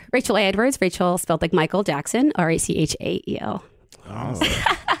 Sure. Rachel A. Edwards. Rachel spelled like Michael Jackson. RACHAEL. Oh,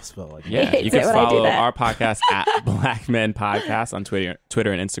 spelled like you can follow our podcast at Black Men Podcast on Twitter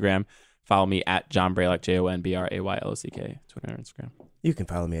and Instagram. Follow me at John Braylock, JONBRAYLOCK, Twitter and Instagram. You can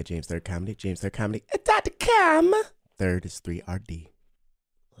follow me at James Third Comedy, JamesThirdComedy.com. Third is 3RD.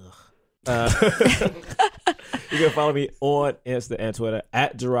 You can follow me on Insta and Twitter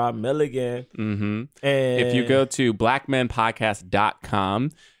at Gerard Milligan. Mm-hmm. And if you go to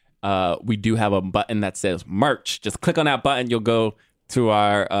blackmenpodcast.com, we do have a button that says merch. Just click on that button. You'll go to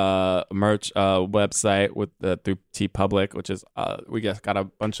our merch website through TeePublic, which is we just got a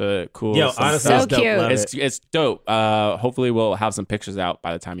bunch of cool. Yo, honestly, so cute. It's dope. Hopefully, we'll have some pictures out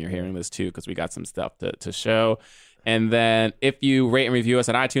by the time you're hearing this too, because we got some stuff to show. And then if you rate and review us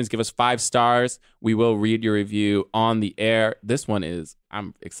on iTunes, give us 5 stars. We will read your review on the air. This one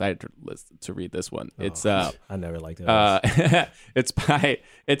I'm excited to read this one. It's I never liked it.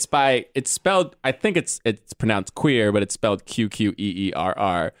 It's spelled, I think it's pronounced queer, but it's spelled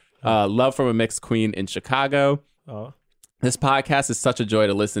QQEERR. Love from a Mixed Queen in Chicago. Oh. This podcast is such a joy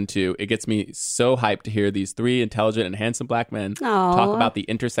to listen to. It gets me so hyped to hear these 3 intelligent and handsome Black men talk about the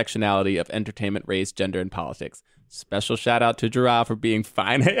intersectionality of entertainment, race, gender, and politics. Special shout out to Gerard for being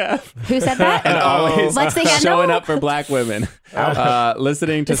fine AF. Who said that? And always Lexi Hendo? showing up for Black women.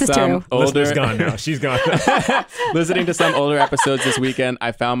 Listening to some older... Listener's gone now. She's gone. Listening to some older episodes this weekend,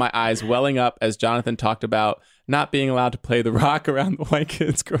 I found my eyes welling up as Jonathan talked about not being allowed to play the rock around the white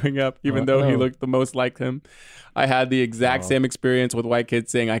kids growing up, even though he looked the most like him. I had the exact same experience with white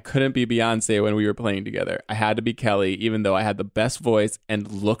kids saying I couldn't be Beyonce when we were playing together. I had to be Kelly, even though I had the best voice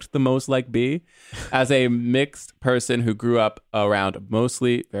and looked the most like B. As a mixed person who grew up around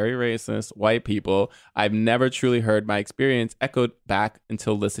mostly very racist white people, I've never truly heard my experience echoed back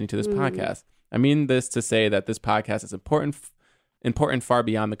until listening to this podcast. I mean this to say that this podcast is important far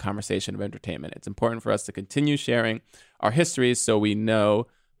beyond the conversation of entertainment. It's important for us to continue sharing our histories so we know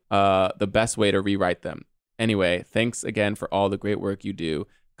the best way to rewrite them. Anyway, thanks again for all the great work you do.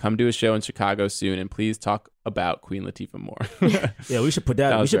 Come do a show in Chicago soon, and please talk about Queen Latifah more. Yeah, we should put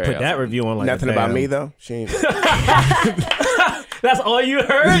that. We should put that review on. Like nothing about me though. She ain't. That's all you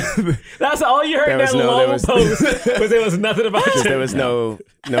heard. That's all you heard in that long post. Was there was nothing about you. There was no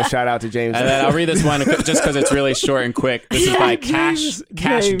shout out to James. And then I'll read this one just because it's really short and quick. This is by Cash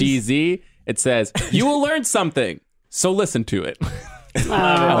DZ. It says, "You will learn something, so listen to it."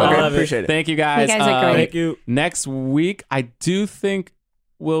 I appreciate it. Thank you guys. You guys are great. Thank you. Next week, I do think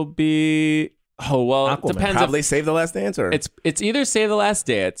will be. Oh well, Aquaman. it depends. Probably Save the Last Dance, or It's either Save the Last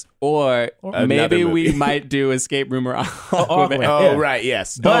Dance or maybe we might do Escape Room or Aquaman. Oh right,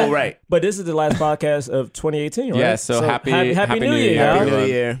 yes. Right. But this is the last podcast of 2018, right? Yeah. So happy New Year. y'all. Happy New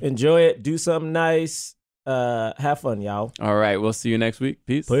Year. Enjoy it. Do something nice. Have fun, y'all. All right, we'll see you next week.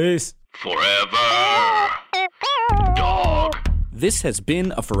 Peace. Peace. Forever Dog. This has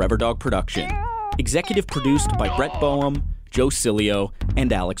been a Forever Dog production. Executive produced by Brett Boehm, Joe Cilio,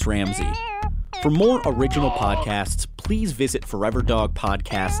 and Alex Ramsey. For more original podcasts, please visit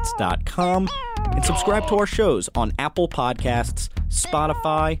foreverdogpodcasts.com and subscribe to our shows on Apple Podcasts,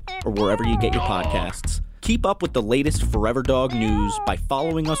 Spotify, or wherever you get your podcasts. Keep up with the latest Forever Dog news by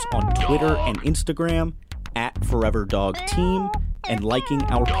following us on Twitter and Instagram @ForeverDogTeam and liking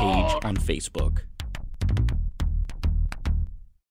our page on Facebook.